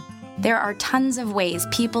 There are tons of ways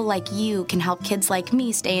people like you can help kids like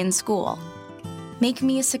me stay in school. Make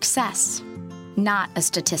me a success, not a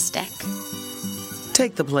statistic.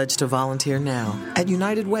 Take the pledge to volunteer now at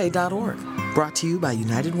unitedway.org. Brought to you by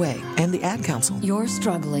United Way and the Ad Council. You're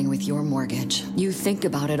struggling with your mortgage. You think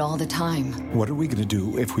about it all the time. What are we going to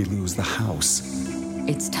do if we lose the house?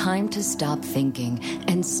 It's time to stop thinking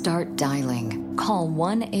and start dialing. Call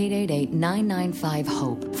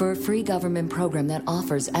 1-888-995-HOPE for a free government program that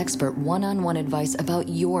offers expert one-on-one advice about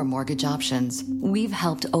your mortgage options. We've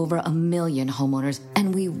helped over 1 million homeowners,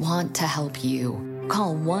 and we want to help you.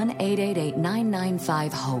 Call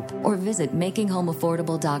 1-888-995-HOPE or visit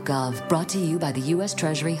makinghomeaffordable.gov. Brought to you by the U.S.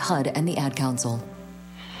 Treasury, HUD, and the Ad Council.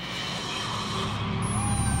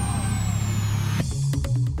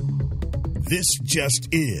 This just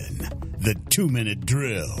in, the 2-minute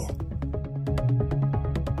drill.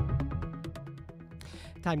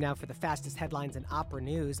 Time now for the fastest headlines in opera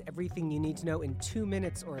news. Everything you need to know in 2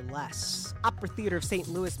 minutes or less. Opera Theater of St.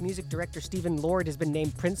 Louis music director Stephen Lord has been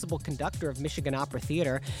named principal conductor of Michigan Opera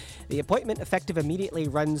Theater. The appointment, effective immediately,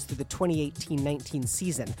 runs through the 2018-19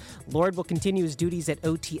 season. Lord will continue his duties at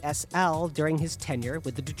OTSL during his tenure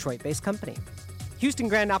with the Detroit-based company. Houston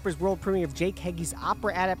Grand Opera's world premiere of Jake Heggie's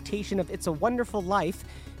opera adaptation of It's a Wonderful Life,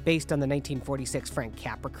 based on the 1946 Frank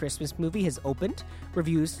Capra Christmas movie, has opened.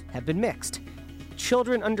 Reviews have been mixed.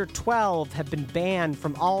 Children under 12 have been banned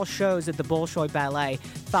from all shows at the Bolshoi Ballet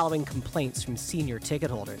following complaints from senior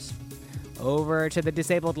ticket holders. Over to the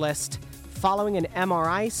disabled list. Following an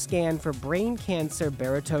MRI scan for brain cancer,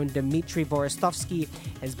 baritone Dmitry Vorostovsky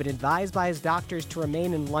has been advised by his doctors to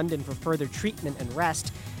remain in London for further treatment and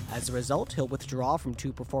rest. As a result, he'll withdraw from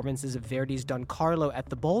 2 performances of Verdi's Don Carlo at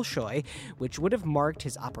the Bolshoi, which would have marked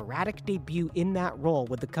his operatic debut in that role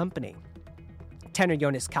with the company. Tenor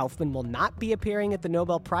Jonas Kaufmann will not be appearing at the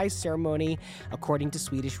Nobel Prize ceremony, according to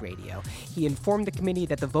Swedish radio. He informed the committee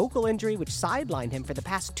that the vocal injury, which sidelined him for the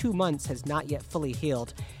past 2 months, has not yet fully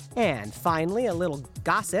healed. And finally, a little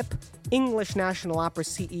gossip. English National Opera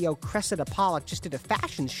CEO Cressida Pollock just did a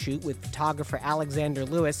fashion shoot with photographer Alexander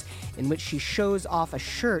Lewis, in which she shows off a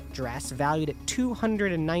shirt dress valued at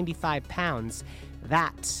 £295.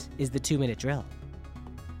 That is the 2-minute drill.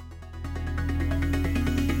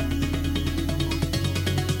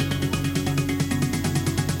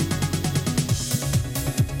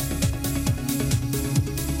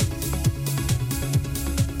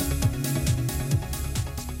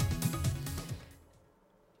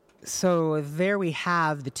 So there we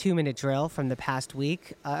have the 2-minute drill from the past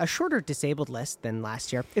week. A shorter disabled list than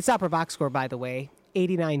last year. It's Opera Box Score, by the way.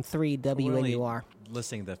 89.3 WNUR. We're only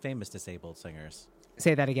listing the famous disabled singers.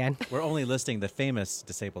 Say that again. We're only listing the famous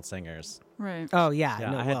disabled singers. Right. Oh, yeah.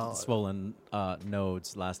 Yeah, no, I had swollen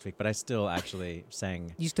nodes last week, but I still actually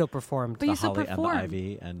sang. You still performed. But the you still Holly and the performed.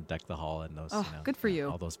 Ivy and Deck the Hall and those. Oh, good for you.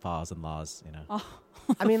 All those paws and laws. Oh,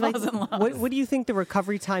 I mean, like, Faws-in-Laws. what do you think the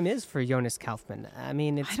recovery time is for Jonas Kaufman? I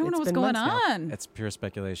mean, I don't know what's going on. It's pure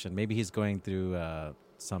speculation. Maybe he's going through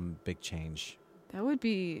some big change. That would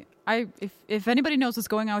be. If anybody knows what's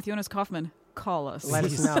going on with Jonas Kaufman, call us. Let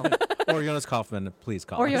us know. Or Jonas Kaufman, please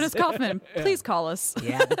call us. Or Jonas Kaufman, please call us.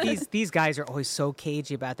 Yeah, but these guys are always so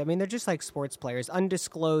cagey about that. I mean, they're just like sports players.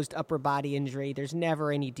 Undisclosed upper body injury. There's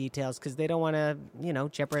never any details because they don't want to,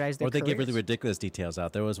 jeopardize their Or they give careers. really ridiculous details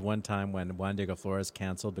out. There was one time when Juan Diego Flores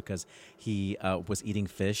canceled because he was eating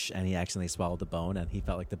fish and he accidentally swallowed the bone and he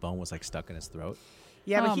felt like the bone was like stuck in his throat.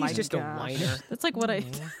 Yeah, but Oh my he's just a gosh. whiner. That's like what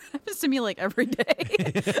happens to me like every day.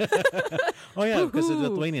 Oh yeah, because the Woohoo.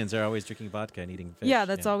 Lithuanians are always drinking vodka and eating fish. Yeah,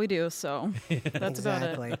 that's all we do. So that's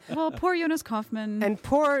Exactly. about it. Well, poor Jonas Kaufman. And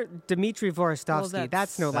poor Dmitry Voristovsky. Well,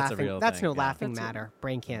 that's no that's a laughing. real That's thing, no yeah. laughing That's matter.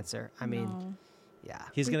 Brain cancer. I mean, yeah.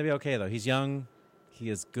 He's going to be okay though. He's young. He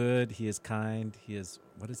is good. He is kind. He is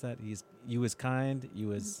what is that? You is kind.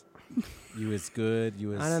 You is good.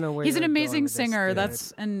 You is. I don't know where He's an you're going amazing with this, singer. dude.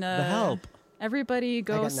 That's and The Help. Everybody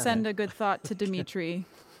go got send nothing. a good thought to Dimitri.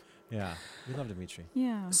 Yeah, we love Dimitri.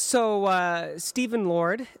 Yeah. So, Stephen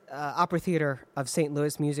Lord, Opera Theater of St.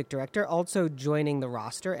 Louis music director, also joining the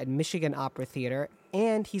roster at Michigan Opera Theater,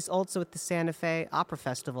 and he's also at the Santa Fe Opera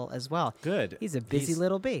Festival as well. Good. He's a busy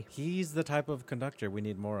little bee. He's the type of conductor we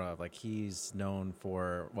need more of. Like he's known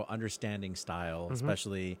for understanding style,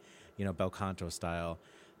 especially bel canto style.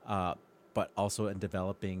 But also in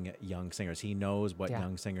developing young singers. He knows what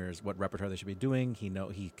young singers, what repertoire they should be doing.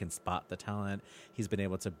 He can spot the talent. He's been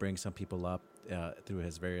able to bring some people up through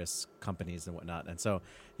his various companies and whatnot. And so,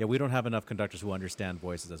 we don't have enough conductors who understand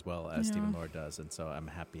voices as well as Stephen Lord does. And so I'm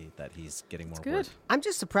happy that he's getting more work. I'm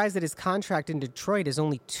just surprised that his contract in Detroit is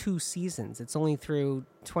only 2 seasons. It's only through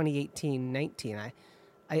 2018-19.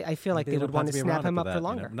 I feel like they would want to snap him up for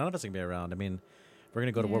longer. None of us can be around. I mean, we're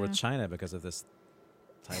going to go to war with China because of this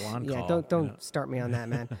Taiwan call. Yeah, don't start me on that,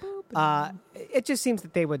 man. It just seems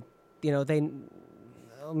that they would,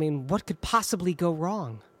 what could possibly go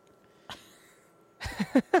wrong?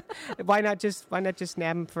 Why not just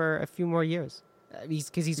snap him for a few more years?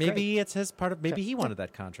 Because he's maybe great. It's his part of. Maybe he wanted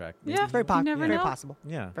that contract. Maybe Yeah, very you never very know. possible.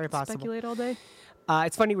 Yeah, very possible. Speculate all day.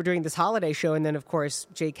 It's funny we're doing this holiday show, and then of course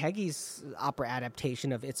Jake Hegge's opera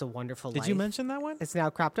adaptation of "It's a Wonderful Life." Did you mention that one? It's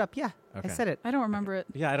now cropped up. Yeah, Okay. I said it. I don't remember it.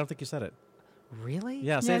 Yeah, I don't think you said it. Really?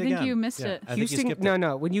 Yeah, say Yeah, it I think again. you missed Yeah, it. I think you Houston, skipped no, it.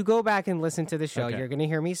 no. When you go back and listen to the show, Okay. you're going to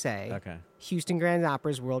hear me say, Okay. Houston Grand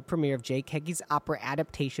Opera's world premiere of Jake Hegge's opera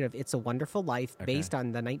adaptation of It's a Wonderful Life, Okay. based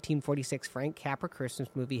on the 1946 Frank Capra Christmas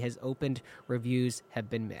movie, has opened. Reviews have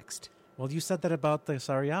been mixed. Well, you said that about the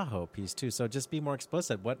Sarajevo piece too. So just be more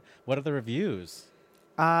explicit. What are the reviews?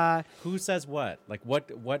 Who says what? Like what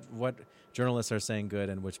journalists are saying good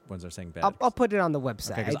and which ones are saying bad? I'll put it on the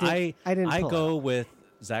website. Okay, 'cause I didn't. I pull it. go with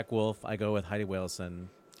Zach Wolf. I go with Heidi Wilson.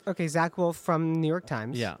 Okay, Zach Wolf from New York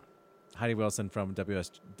Times. Yeah, Heidi Wilson from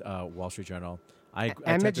WS Wall Street Journal. I Emma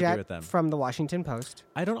tend to agree Jett with them. from the Washington Post.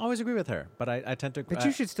 I don't always agree with her, but I tend to. But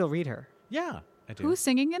you should still read her. Yeah, I do. Who's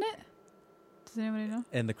singing in it? Does anybody know?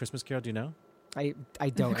 In the Christmas Carol? Do you know? I don't. I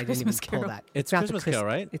didn't even Christmas pull Carol. that. It's not the Christmas Carol,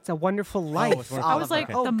 right? It's a Wonderful Life. It's Wonderful I was like,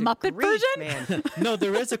 Oliver. the good Muppet grief, version? man. No,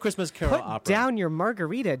 there is a Christmas Carol Put opera. down your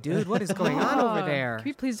margarita, dude. What is going on over there? Can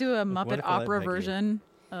we please do a Muppet Wonderful Life, opera thank you. version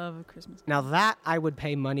of Christmas? Now that I would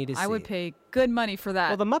pay money to see. I would pay good money for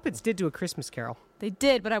that. Well, the Muppets did do a Christmas Carol. They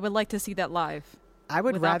did, but I would like to see that live. I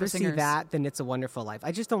would with rather opera see singers. that than It's a Wonderful Life.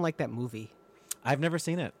 I just don't like that movie. I've never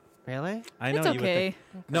seen it. Really? I know It's you would okay.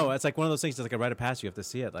 think- No, it's like one of those things. It's like a rite of passage. You have to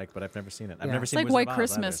see it. Like, but I've never seen it. I've Yeah. never It's seen like Wizard White of Oz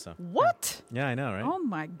Christmas. either, so. What? Yeah, I know, right? Oh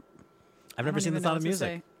my! I've never seen The Sound of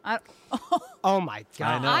Music. Oh my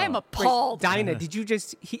god! know. I am appalled. Wait, Dinah, did you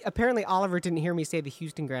just? Apparently Oliver didn't hear me say the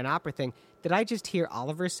Houston Grand Opera thing. Did I just hear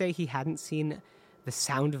Oliver say he hadn't seen The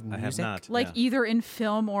Sound of I Music? have not. Like yeah. either in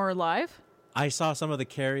film or live. I saw some of the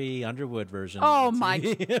Carrie Underwood version. Oh on my!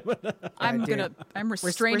 TV. I'm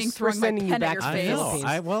restraining we're throwing my sending you pen back at to your the face.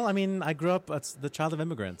 Philippines. Well, I mean, I grew up as the child of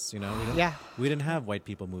immigrants. You know, we didn't have white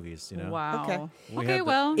people movies. You know, Wow. Okay. We Okay, had the-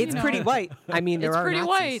 well, It's you know. pretty white. I mean, there It's are pretty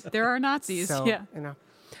Nazis. white. There are Nazis. So, yeah. you know.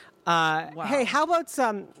 Hey, how about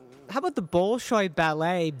the Bolshoi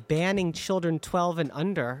Ballet banning children 12 and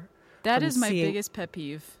under? That from is my seeing- biggest pet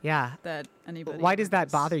peeve. Yeah. That anybody. Why does ever that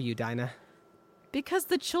does. bother you, Dinah? Because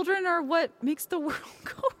the children are what makes the world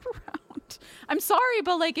go I'm sorry,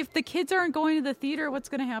 but like if the kids aren't going to the theater, what's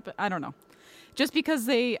going to happen? I don't know. Just because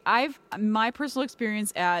my personal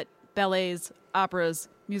experience at ballets, operas,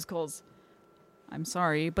 musicals, I'm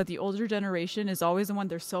sorry, but the older generation is always the one,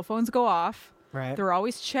 their cell phones go off. Right. They're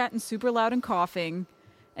always chatting super loud and coughing.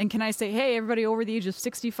 And can I say, hey, everybody over the age of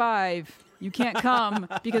 65, you can't come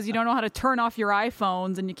because you don't know how to turn off your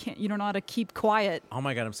iPhones and you don't know how to keep quiet. Oh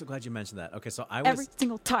my God, I'm so glad you mentioned that. Okay, so I was every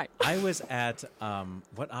single time. I was at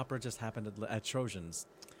what opera just happened at Trojans,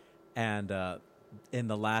 and in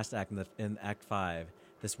the last act, in Act 5,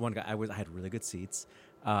 this one guy, I had really good seats.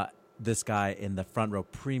 This guy in the front row,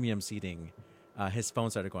 premium seating, his phone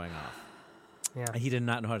started going off. Yeah, and he did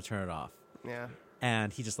not know how to turn it off. Yeah.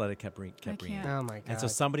 And he just let it kept ringing. Oh my God! And so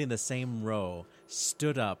somebody in the same row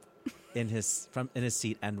stood up in his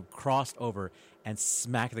seat and crossed over and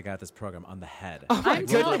smacked the guy at this program on the head. Oh my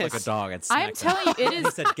goodness! Like a dog and I'm smacked him. telling you, it is.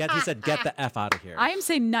 He said, "Get the F out of here." I am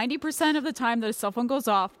saying 90% of the time that a cell phone goes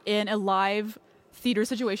off in a live theater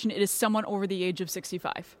situation, it is someone over the age of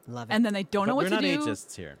 65. Love it. And then they don't know what to do. We're not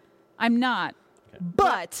ageists here. I'm not. Okay.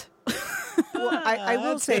 But well, I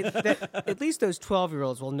will say that at least those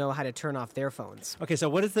 12-year-olds will know how to turn off their phones. Okay, so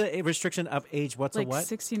what is the restriction of age? What's like a what?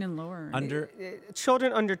 16 and lower.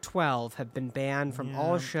 Children under 12 have been banned from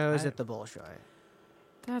all shows at the Bolshoi.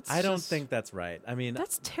 I don't think that's right. I mean,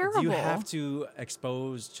 that's terrible. You have to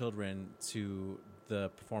expose children to the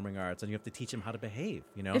performing arts, and you have to teach them how to behave.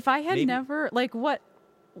 You know, if I had never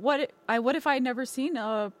what if I had never seen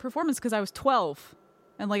a performance because I was 12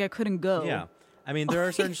 and like I couldn't go. Yeah. I mean, there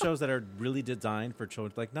are certain shows that are really designed for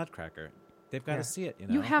children, like Nutcracker. They've got to see it, you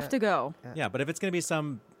know. You have to go. Yeah, but if it's going to be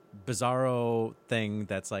some bizarro thing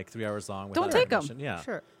that's like 3 hours long, don't take them. Yeah,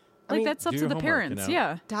 sure. That's up to the parents. You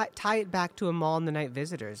know? Yeah, tie it back to a mall in the night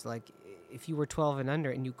visitors. Like, if you were 12 and under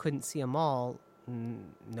and you couldn't see a mall,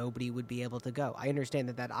 nobody would be able to go. I understand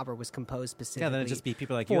that opera was composed specifically. Yeah, then it'd just be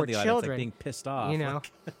people like you in the audience, like being pissed off. You know.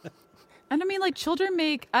 And I mean, like, children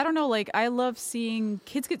I don't know, like, I love seeing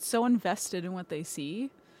kids get so invested in what they see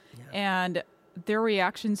and their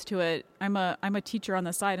reactions to it. I'm a teacher on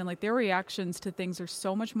the side, and, like, their reactions to things are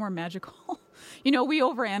so much more magical. You know, we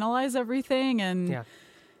overanalyze everything, and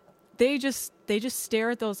they just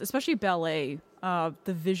stare at those, especially ballet, the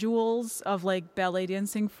visuals of, like, ballet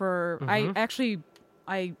dancing for,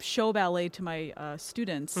 I show ballet to my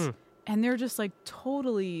students, and they're just, like,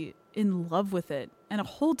 totally in love with it. And a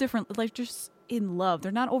whole different, like, just in love.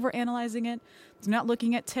 They're not overanalyzing it. They're not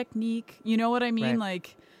looking at technique. You know what I mean? Right.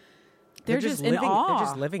 Like, they're just in awe. They're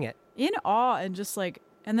just living it. In awe, and just like,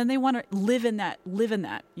 and then they want to live in that,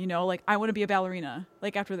 you know? Like, I want to be a ballerina,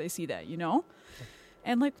 like, after they see that, you know?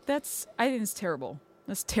 And, like, I think it's terrible.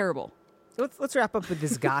 That's terrible. Let's wrap up with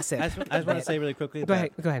this gossip. I just want to say really quickly Go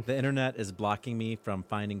ahead. The internet is blocking me from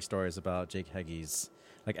finding stories about Jake Heggie.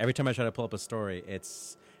 Like, every time I try to pull up a story,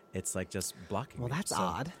 it's like just blocking me. Well, that's so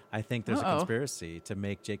odd. I think there's a conspiracy to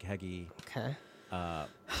make Jake Heggie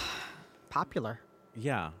popular.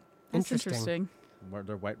 Yeah. That's interesting.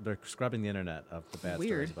 They're scrubbing the internet of the bad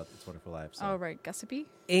stories about It's Wonderful Life. So. Oh, right. Gossipy?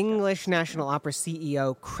 English National Opera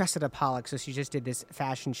CEO Cressida Pollock. So she just did this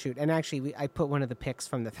fashion shoot. And actually, I put one of the pics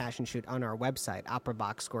from the fashion shoot on our website,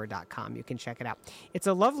 operaboxscore.com. You can check it out. It's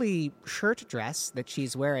a lovely shirt dress that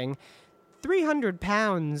she's wearing. 300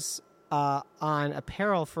 pounds on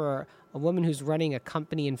apparel for a woman who's running a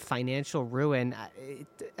company in financial ruin.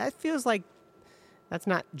 That feels like that's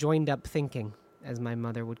not joined up thinking, as my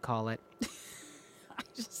mother would call it.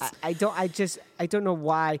 I don't know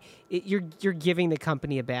why you're giving the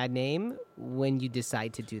company a bad name when you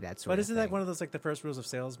decide to do that sort of thing. But isn't that one of those, like, the first rules of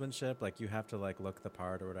salesmanship? Like, you have to, like, look the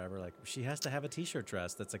part or whatever. Like, she has to have a T-shirt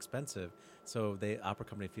dress that's expensive, so the opera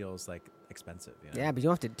company feels like expensive. You know? Yeah, but do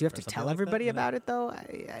you have to tell everybody about it though?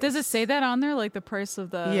 Does it say that on there, like the price of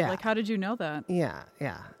the? Yeah. Like, how did you know that? Yeah.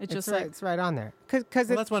 It's right on there. Because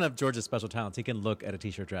that's one of George's special talents. He can look at a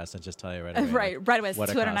T-shirt dress and just tell you right away. Right away. It's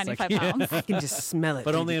 295 pounds. I can just smell it,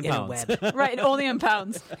 but only in pounds. Right, only in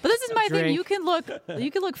pounds. But this is my thing. You can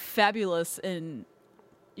look fabulous in,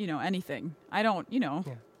 you know, anything. I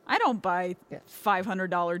don't buy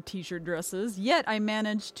 $500 T-shirt dresses, yet I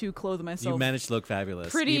manage to clothe myself. You manage to look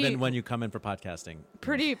fabulous, even when you come in for podcasting.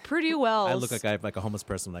 Pretty well. I look like a homeless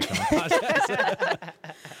person when I come on podcast.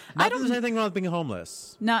 Not that there's anything wrong with being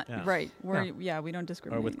homeless. Right. We don't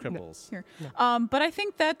discriminate. Or with cripples. Here. But I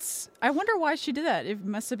think I wonder why she did that. It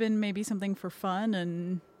must have been maybe something for fun,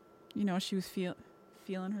 and, you know, she was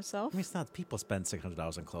feeling herself. I mean, it's not, people spend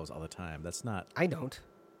 $600 on clothes all the time. That's not. I don't.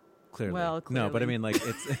 Clearly. Well, clearly. No, but I mean, like,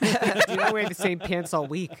 it's. Dude, I wear the same pants all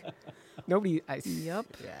week. Nobody. Yep.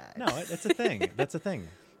 Yeah. No, it's a thing. That's a thing.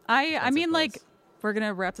 I mean, like, we're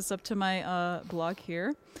gonna wrap this up to my blog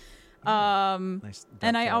here.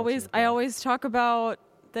 And I always talk about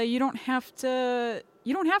that you don't have to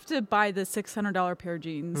buy the $600 pair of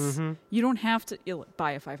jeans. Mm-hmm. You don't have to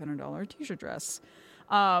buy a $500 t-shirt dress.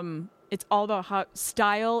 It's all about how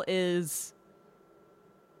style is.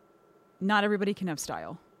 Not everybody can have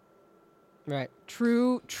style. Right.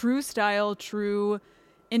 True style, true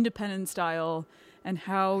independent style, and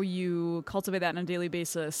how you cultivate that on a daily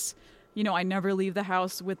basis. You know, I never leave the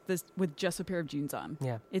house with just a pair of jeans on.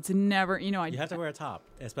 Yeah. It's never, you have to wear a top,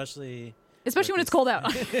 especially when it's cold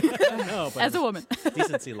out. No, but as a woman.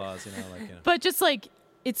 Decency laws, But just like,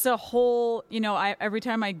 it's a whole, every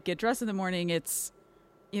time I get dressed in the morning, it's,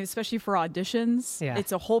 especially for auditions,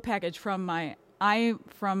 it's a whole package from my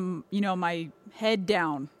head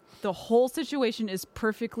down. The whole situation is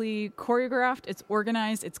perfectly choreographed. It's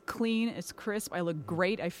organized. It's clean. It's crisp. I look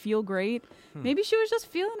great. I feel great. Maybe she was just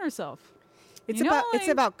feeling herself. It's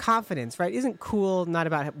about confidence, right? Isn't cool not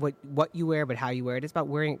about what you wear, but how you wear it? It's about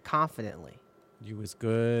wearing it confidently. You was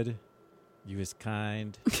good. You was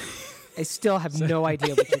kind. I still have no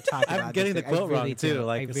idea what you're talking about. I'm getting the quote wrong too.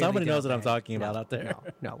 Like somebody knows what I'm talking about out there.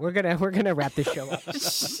 No, we're gonna wrap this show up.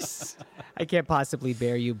 I can't possibly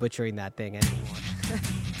bear you butchering that thing anymore.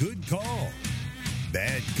 Good call.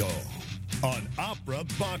 Bad call on Opera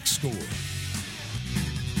Box Score.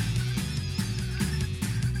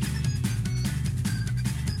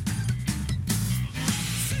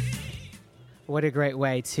 What a great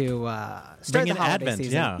way to start bring the in holiday Advent,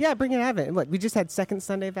 season. yeah. Bring in Advent. What, we just had second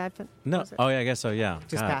Sunday of Advent? No. Oh, yeah, I guess so, yeah.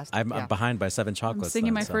 Just passed. I'm yeah. behind by 7 chocolates. I'm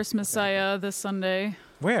singing my first Messiah this Sunday.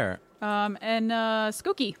 Where? And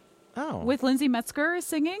Skokie. Oh. With Lindsay Metzger is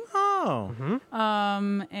singing. Oh.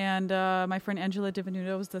 Mm-hmm. And my friend Angela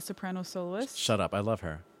Divenuto is the soprano soloist. Shut up. I love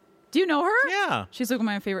her. Do you know her? Yeah. She's like one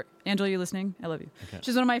of my favorite. Angela, you listening? I love you. Okay.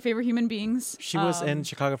 She's one of my favorite human beings. She was in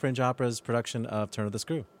Chicago Fringe Opera's production of Turn of the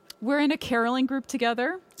Screw. We're in a caroling group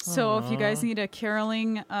together. So if you guys need a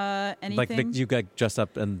caroling anything. Like you got dressed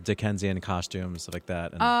up in Dickensian costumes, stuff like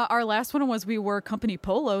that. And our last one was we wore company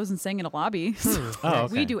polos and sang in a lobby. So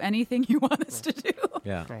okay. we do anything you want us to do.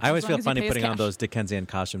 Yeah. I always feel funny putting on cash. those Dickensian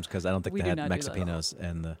costumes because I don't think We they do had not do that at Mexicanos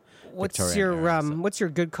in the What's Victorian your era, so. what's your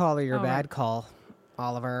good call or your bad call,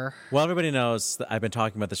 Oliver? Well, everybody knows that I've been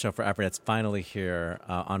talking about the show forever. It's finally here.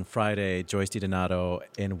 On Friday, Joyce DiDonato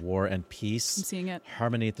in War and Peace. I'm seeing it.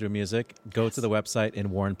 Harmony Through Music. Go to the website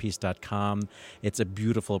inwarandpeace.com. It's a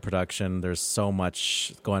beautiful production. There's so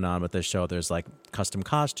much going on with this show. There's like custom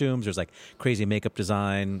costumes. There's like crazy makeup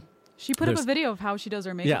design. She put up a video of how she does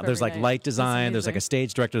her makeup. Yeah, there's every like night. light It's design. There's like a amazing.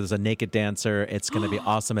 stage director. There's a naked dancer. It's going to be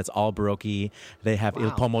awesome. It's all Baroque. They have Il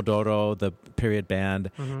Pomodoro, the period band.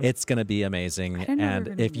 It's going to be amazing. didn't know we were And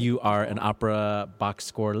gonna if do you are an Opera Box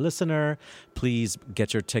Score listener, please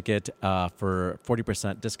get your ticket for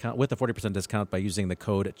 40% discount with a 40% discount by using the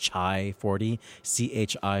code CHI40,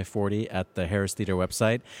 CHI40 at the Harris Theater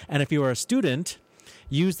website. And if you are a student,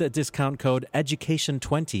 use the discount code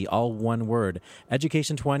EDUCATION20, all one word.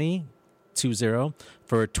 EDUCATION20. 20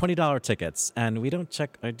 for $20 tickets, and we don't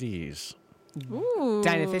check IDs. Ooh.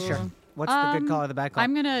 Dinah Fisher, what's the good call or the bad call?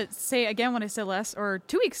 I'm going to say again what I said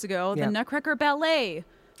 2 weeks ago, Yep. the Nutcracker Ballet.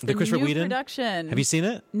 The Christopher new Whedon production. Have you seen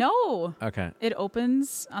it? No. Okay. It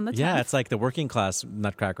opens on the 10th. Yeah, it's like the working class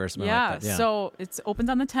Nutcracker or something like that. Yeah. So it opens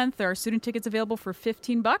on the 10th. There are student tickets available for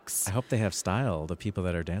 $15. I hope they have style, the people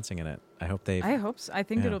that are dancing in it. I hope they I hope so. I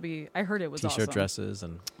think yeah. it'll be. I heard it was T-shirt awesome. dresses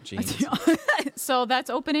and jeans. So that's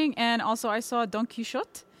opening, and also I saw Don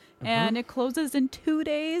Quixote, and it closes in 2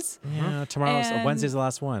 days. Yeah, tomorrow's And- Wednesday's the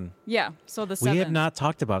last one. Yeah, so the 7th. We have not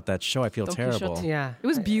talked about that show. I feel Don terrible. Quixote. Yeah. It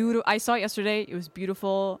was beautiful. I saw it yesterday. It was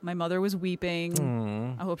beautiful. My mother was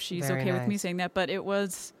weeping. I hope she's Very okay with me nice. saying that. But it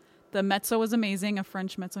was, the mezzo was amazing, a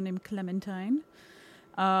French mezzo named Clementine.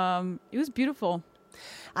 It was beautiful.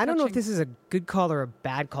 I don't know if touching. this is a good call or a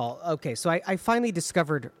bad call. Okay, so I finally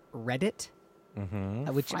discovered Reddit.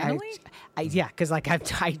 Which Finally? yeah, because like I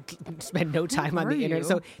spend no time on were the internet. you?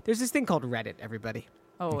 So there's this thing called Reddit, everybody.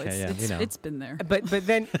 Oh, Okay, yeah, it's you know. it's been there. But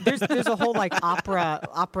then there's a whole like opera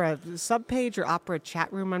subpage or opera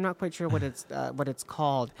chat room. I'm not quite sure what it's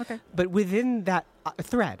called. Okay. But within that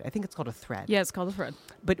thread, I think it's called a thread. Yeah, it's called a thread.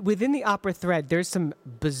 But within the opera thread, there's some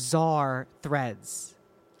bizarre threads.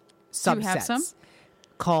 Do you have some?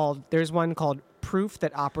 There's one called Proof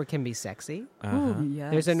That Opera Can Be Sexy. Ooh,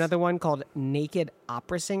 yes. There's another one called Naked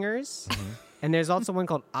Opera Singers. And there's also one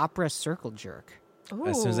called Opera Circle Jerk.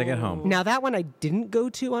 as soon as I get home. Now, that one I didn't go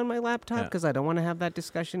to on my laptop because I don't want to have that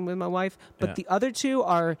discussion with my wife. But the other two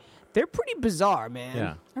they're pretty bizarre, man.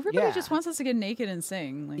 Yeah. Everybody just wants us to get naked and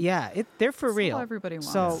sing. Like, they're for real. All everybody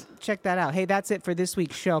wants. So check that out. Hey, that's it for this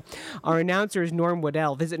week's show. Our announcer is Norm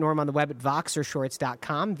Waddell. Visit Norm on the web at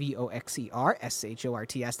voxershorts.com,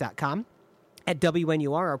 VOXERSHORTS.com. At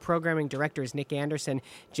WNUR, our programming director is Nick Anderson,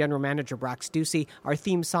 general manager Brock Stussy. Our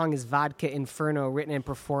theme song is Vodka Inferno, written and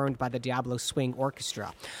performed by the Diablo Swing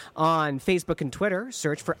Orchestra. On Facebook and Twitter,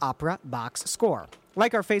 search for Opera Box Score.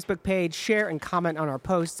 Like our Facebook page, share and comment on our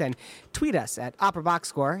posts, and tweet us at Opera Box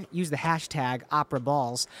Score. Use the hashtag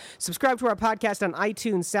OperaBalls. Subscribe to our podcast on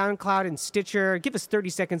iTunes, SoundCloud, and Stitcher. Give us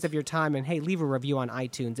 30 seconds of your time, and hey, leave a review on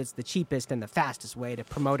iTunes. It's the cheapest and the fastest way to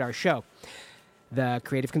promote our show. The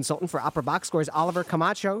creative consultant for Opera Box Score is Oliver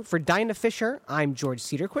Camacho. For Dinah Fisher, I'm George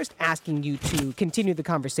Cedarquist, asking you to continue the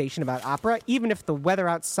conversation about opera, even if the weather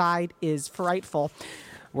outside is frightful.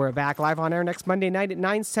 We're back live on air next Monday night at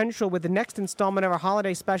 9 Central with the next installment of our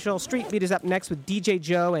holiday special. Street Beat is up next with DJ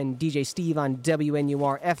Joe and DJ Steve on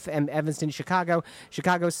WNUR FM Evanston, Chicago.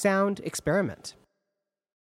 Chicago's Sound Experiment.